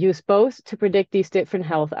 And we use both to predict these different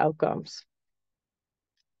health outcomes.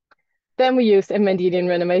 Then we used a Mendelian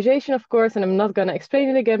randomization, of course, and I'm not going to explain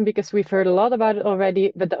it again because we've heard a lot about it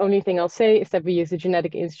already. But the only thing I'll say is that we use a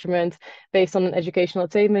genetic instrument based on an educational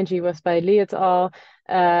attainment, GWAS by Lee et al.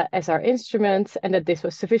 As our instrument, and that this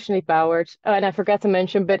was sufficiently powered. And I forgot to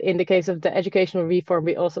mention, but in the case of the educational reform,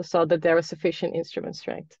 we also saw that there was sufficient instrument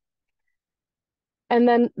strength. And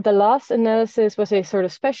then the last analysis was a sort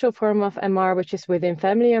of special form of MR, which is within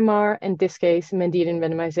family MR, in this case, Mendelian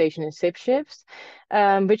randomization in sibships,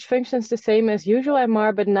 which functions the same as usual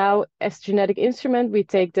MR, but now as genetic instrument, we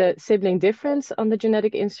take the sibling difference on the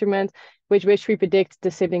genetic instrument, with which we predict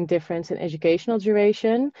the sibling difference in educational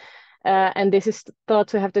duration. And this is thought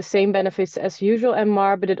to have the same benefits as usual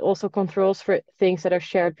MR, but it also controls for things that are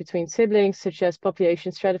shared between siblings, such as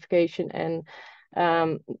population stratification and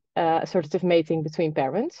assortative mating between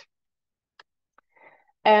parents.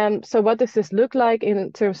 So what does this look like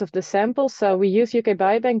in terms of the sample? So we use UK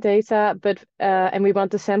Biobank data, but and we want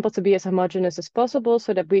the sample to be as homogeneous as possible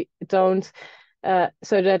so that we don't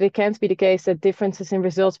so that it can't be the case that differences in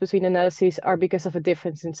results between analyses are because of a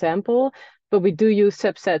difference in sample, but we do use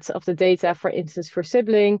subsets of the data. For instance, for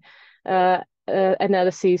sibling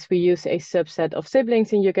analyses, we use a subset of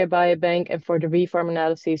siblings in UK Biobank, and for the reform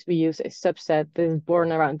analyses, we use a subset that is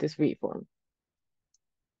born around this reform.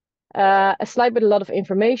 A slide with a lot of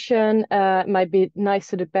information might be nice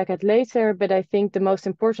to look back at later, but I think the most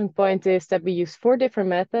important point is that we use 4 different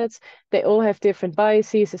methods. They all have different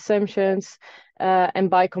biases, assumptions, and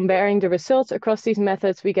by comparing the results across these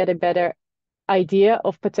methods, we get a better idea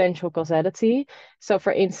of potential causality. So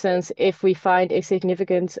for instance, if we find a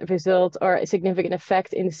significant result or a significant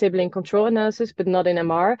effect in the sibling control analysis, but not in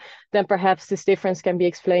MR, then perhaps this difference can be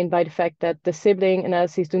explained by the fact that the sibling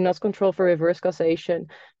analyses do not control for reverse causation,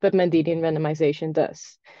 but Mendelian randomization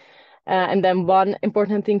does. And then one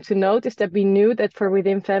important thing to note is that we knew that for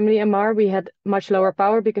within family MR, we had much lower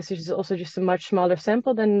power because this is also just a much smaller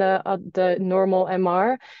sample than the normal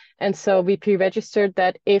MR. And so we pre-registered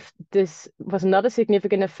that if this was not a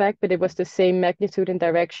significant effect, but it was the same magnitude and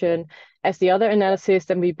direction as the other analysis,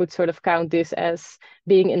 then we would sort of count this as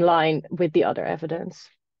being in line with the other evidence.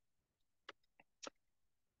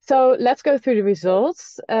 So let's go through the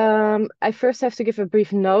results. I first have to give a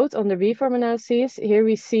brief note on the reform analyses. Here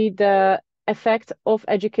we see the effect of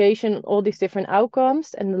education on all these different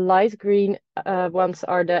outcomes, and the light green ones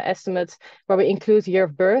are the estimates where we include year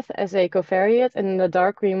of birth as a covariate, and the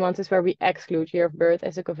dark green ones is where we exclude year of birth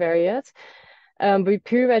as a covariate. We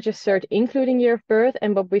pre-registered including year of birth,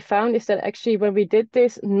 and what we found is that actually when we did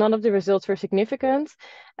this, none of the results were significant,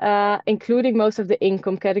 including most of the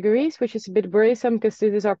income categories, which is a bit worrisome because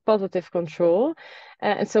this is our positive control.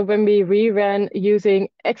 And so when we reran using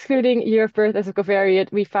excluding year of birth as a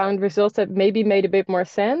covariate, we found results that maybe made a bit more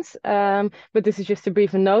sense. But this is just a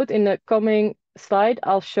brief note. In the coming slide,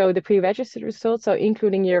 I'll show the pre-registered results, so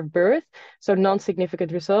including year of birth, so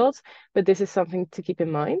non-significant results, but this is something to keep in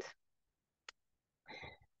mind.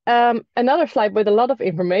 Another slide with a lot of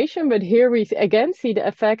information, but here we again see the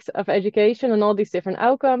effects of education on all these different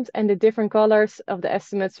outcomes, and the different colors of the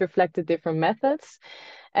estimates reflect the different methods.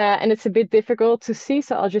 And it's a bit difficult to see,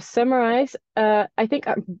 so I'll just summarize. I think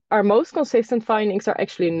our most consistent findings are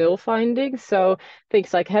actually null findings. So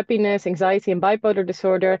things like happiness, anxiety, and bipolar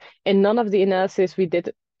disorder. In none of the analysis we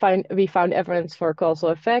found evidence for causal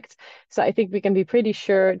effect. So I think we can be pretty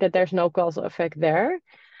sure that there's no causal effect there.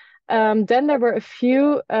 Then there were a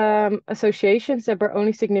few associations that were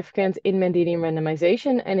only significant in Mendelian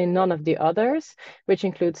randomization and in none of the others, which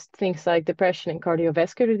includes things like depression and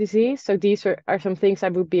cardiovascular disease. So these are some things I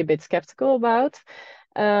would be a bit skeptical about.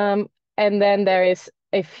 And then there is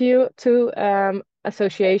two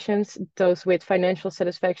associations, those with financial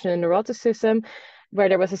satisfaction and neuroticism, where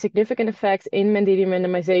there was a significant effect in Mendelian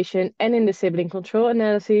randomization and in the sibling control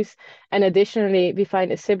analyses. And additionally, we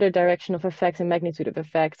find a similar direction of effect and magnitude of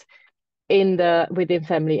effect within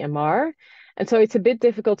family MR. And so it's a bit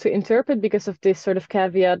difficult to interpret because of this sort of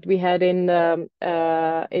caveat we had in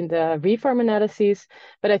the reform analyses.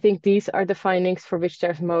 But I think these are the findings for which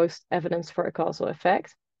there's most evidence for a causal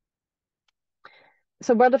effect.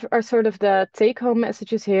 So what are sort of the take-home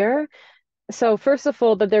messages here? So first of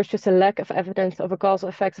all, that there's just a lack of evidence of a causal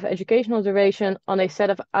effect of educational duration on a set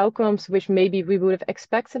of outcomes which maybe we would have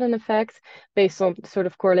expected an effect based on sort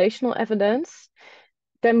of correlational evidence.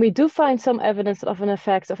 Then we do find some evidence of an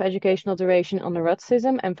effect of educational duration on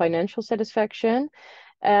neuroticism and financial satisfaction.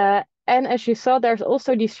 And as you saw, there's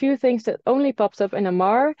also these few things that only popped up in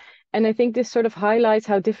MR. And I think this sort of highlights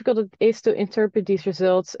how difficult it is to interpret these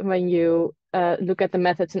results when you look at the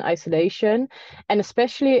methods in isolation. And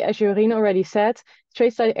especially, as Jorien already said,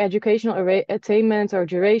 traits like educational attainment or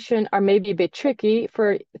duration are maybe a bit tricky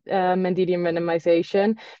for Mendelian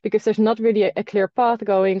randomization because there's not really a clear path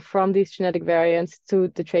going from these genetic variants to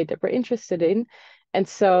the trait that we're interested in. And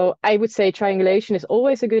so I would say triangulation is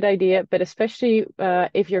always a good idea, but especially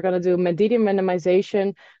if you're going to do Mendelian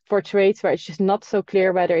randomization for traits where it's just not so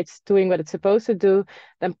clear whether it's doing what it's supposed to do,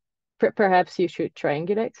 then perhaps you should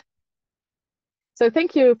triangulate. So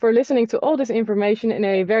thank you for listening to all this information in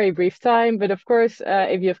a very brief time. But of course,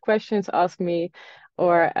 if you have questions, ask me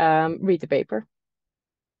or read the paper.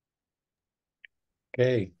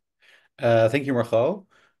 Okay. Thank you, Margot.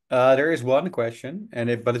 There is one question,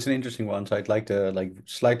 but it's an interesting one, so I'd like to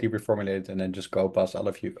slightly reformulate it and then just go past all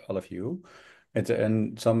of you.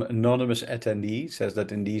 And some anonymous attendee says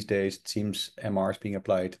that in these days it seems MR is being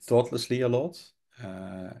applied thoughtlessly a lot,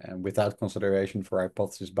 and without consideration for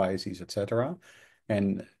hypothesis biases, etc.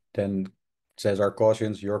 And then says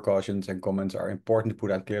your cautions and comments are important to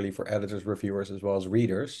put out clearly for editors, reviewers, as well as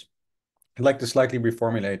readers. I'd like to slightly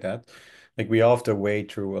reformulate that. Like we have to wade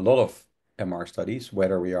through a lot of MR studies,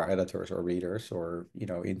 whether we are editors or readers or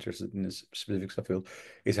interested in this specific subfield,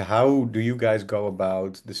 is how do you guys go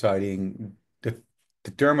about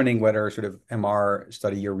determining whether sort of MR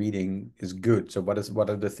study you're reading is good? So what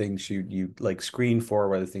are the things you like screen for?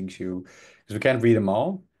 What are the things because we can't read them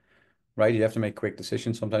all, right? You have to make quick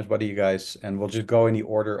decisions sometimes. What do you guys, and we'll just go in the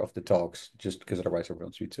order of the talks, just because otherwise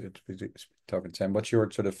everyone's talking time. What's your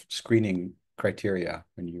sort of screening criteria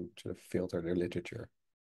when you sort of filter the literature?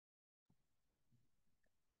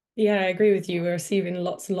 Yeah, I agree with you. We're receiving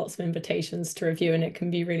lots and lots of invitations to review, and it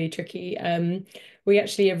can be really tricky. We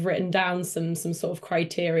actually have written down some sort of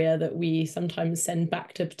criteria that we sometimes send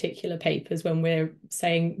back to particular papers when we're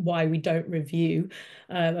saying why we don't review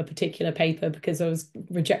a particular paper, because I was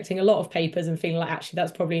rejecting a lot of papers and feeling like actually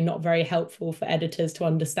that's probably not very helpful for editors to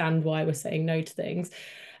understand why we're saying no to things.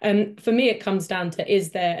 For me, it comes down to, is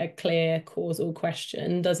there a clear causal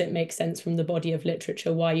question? Does it make sense from the body of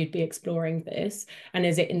literature why you'd be exploring this? And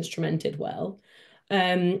is it instrumented well?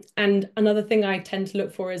 And another thing I tend to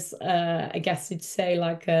look for is, I guess you'd say,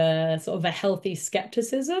 like a sort of a healthy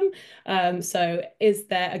skepticism. So is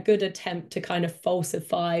there a good attempt to kind of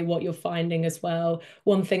falsify what you're finding as well?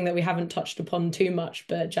 One thing that we haven't touched upon too much,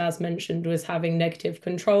 but Jazz mentioned, was having negative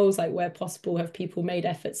controls, like where possible, have people made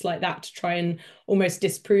efforts like that to try and almost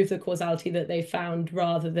disprove the causality that they found,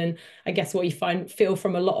 rather than, I guess what you feel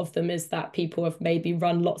from a lot of them is that people have maybe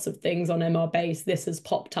run lots of things on MR base. This has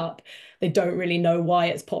popped up. They don't really know why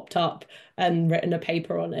it's popped up and written a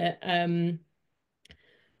paper on it.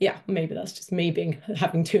 Yeah, maybe that's just me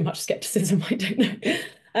having too much skepticism. I don't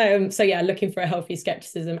know. So yeah, looking for a healthy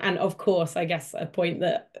skepticism. And of course, I guess a point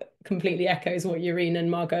that completely echoes what Jorien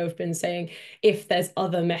and Margot have been saying, if there's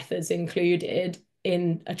other methods included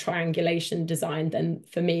in a triangulation design, then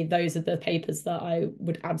for me, those are the papers that I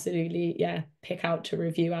would absolutely, pick out to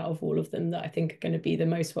review out of all of them that I think are going to be the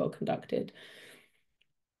most well conducted.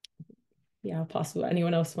 Yeah, I'll pass.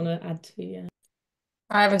 Anyone else want to add to? Yeah.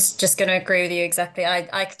 I was just going to agree with you exactly.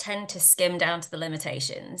 I tend to skim down to the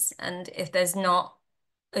limitations, and if there's not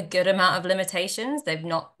a good amount of limitations, they've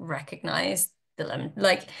not recognized the limit.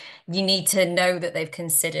 Like, you need to know that they've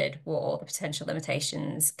considered what all the potential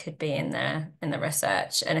limitations could be in the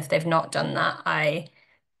research, and if they've not done that, I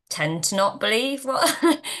tend to not believe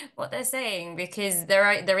what what they're saying, because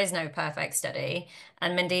there is no perfect study,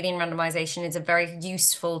 and Mendelian randomization is a very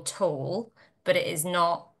useful tool, but it's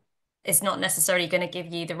not necessarily going to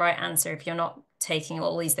give you the right answer if you're not taking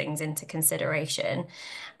all these things into consideration.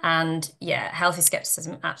 And yeah, healthy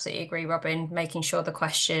skepticism, absolutely agree, Robyn, making sure the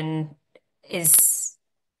question is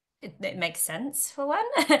it makes sense for one,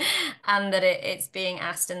 and that it's being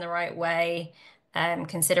asked in the right way.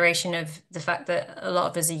 Consideration of the fact that a lot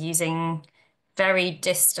of us are using very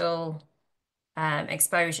distal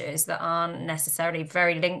exposures that aren't necessarily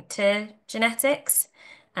very linked to genetics,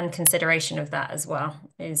 and consideration of that as well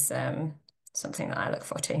is something that I look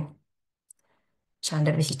for too. Hand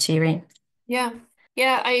over to Jorien. Yeah.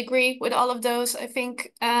 Yeah, I agree with all of those. I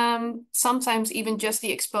think sometimes even just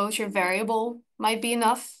the exposure variable might be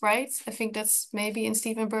enough, right? I think that's maybe in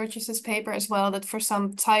Stephen Burgess's paper as well, that for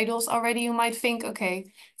some titles already you might think, okay,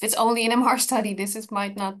 if it's only an MR study,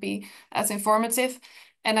 might not be as informative.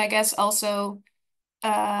 And I guess also,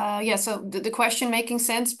 yeah, so the question making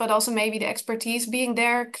sense, but also maybe the expertise being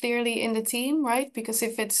there clearly in the team, right? Because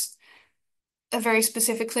if it's a very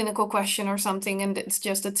specific clinical question or something, and it's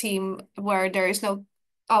just a team where there is no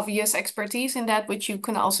obvious expertise in that, which you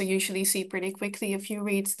can also usually see pretty quickly if you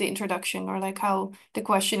read the introduction or like how the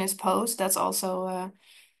question is posed. That's also a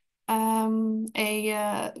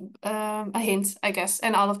hint, I guess,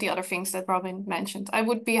 and all of the other things that Robyn mentioned. I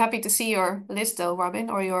would be happy to see your list though, Robyn,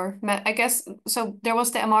 or I guess, so there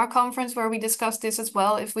was the MR conference where we discussed this as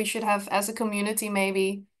well, if we should have as a community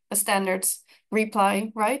maybe a standard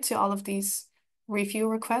reply, right, to all of these review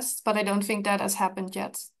requests, but I don't think that has happened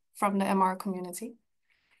yet from the MR community.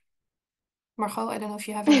 Margot, I don't know if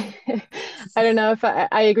you have any. I don't know if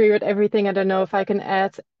I agree with everything. I don't know if I can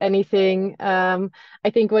add anything. I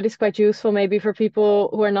think what is quite useful maybe for people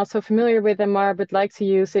who are not so familiar with MR but like to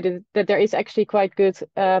use it is that there is actually quite good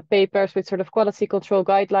papers with sort of quality control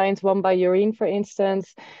guidelines, one by Jorien, for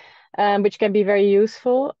instance, which can be very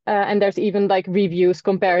useful. And there's even like reviews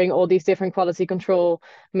comparing all these different quality control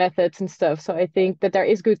methods and stuff. So I think that there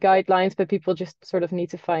is good guidelines, but people just sort of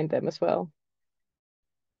need to find them as well.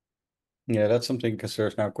 Yeah, that's something, because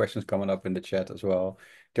there's now questions coming up in the chat as well.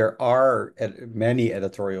 There are many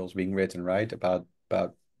editorials being written, right, about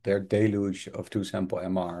their deluge of two-sample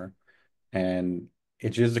MR. And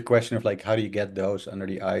it's just a question of like, how do you get those under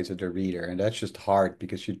the eyes of the reader? And that's just hard,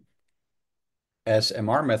 because you, as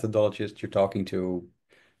MR methodologists, you're talking to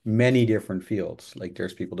many different fields. Like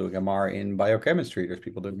there's people doing MR in biochemistry, there's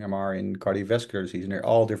people doing MR in cardiovascular disease, and they're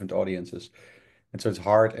all different audiences. And so it's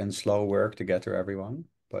hard and slow work to get to everyone,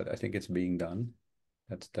 but I think it's being done.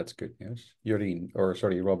 That's good news. Jorien, or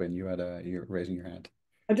sorry, Robyn, you're raising your hand.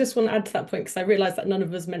 I just want to add to that point because I realised that none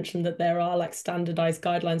of us mentioned that there are like standardized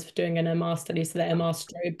guidelines for doing an MR study, so the MR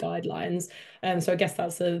Strobe guidelines. So I guess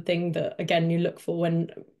that's the thing that again you look for when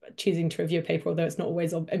choosing to review a paper, although it's not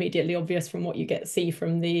always immediately obvious from what you see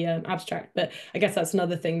from the abstract. But I guess that's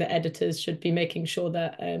another thing that editors should be making sure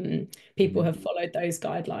that people have followed those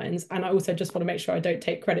guidelines. And I also just want to make sure I don't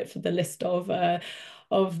take credit for the list of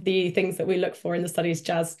the things that we look for in the studies.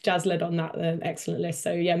 Jazz led on that excellent list.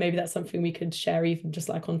 So yeah, maybe that's something we could share even just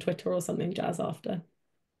like on Twitter or something, Jazz, after.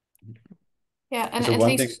 Yeah, and So at one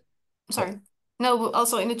least, thing, sorry. No,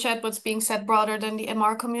 also in the chat, what's being said broader than the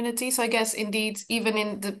MR community. So I guess indeed, even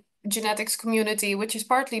in the genetics community, which is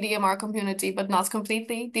partly the MR community, but not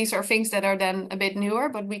completely, these are things that are then a bit newer,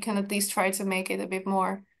 but we can at least try to make it a bit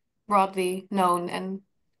more broadly known and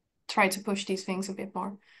try to push these things a bit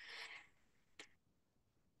more.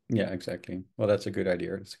 yeah, exactly. Well, that's a good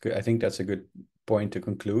idea. It's good. I think that's a good point to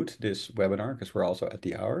conclude this webinar, because we're also at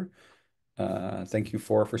the hour. Thank you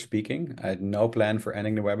for speaking. I had no plan for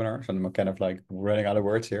ending the webinar, so I'm kind of like running out of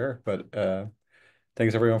words here, but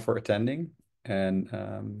thanks everyone for attending,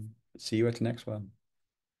 and see you at the next one.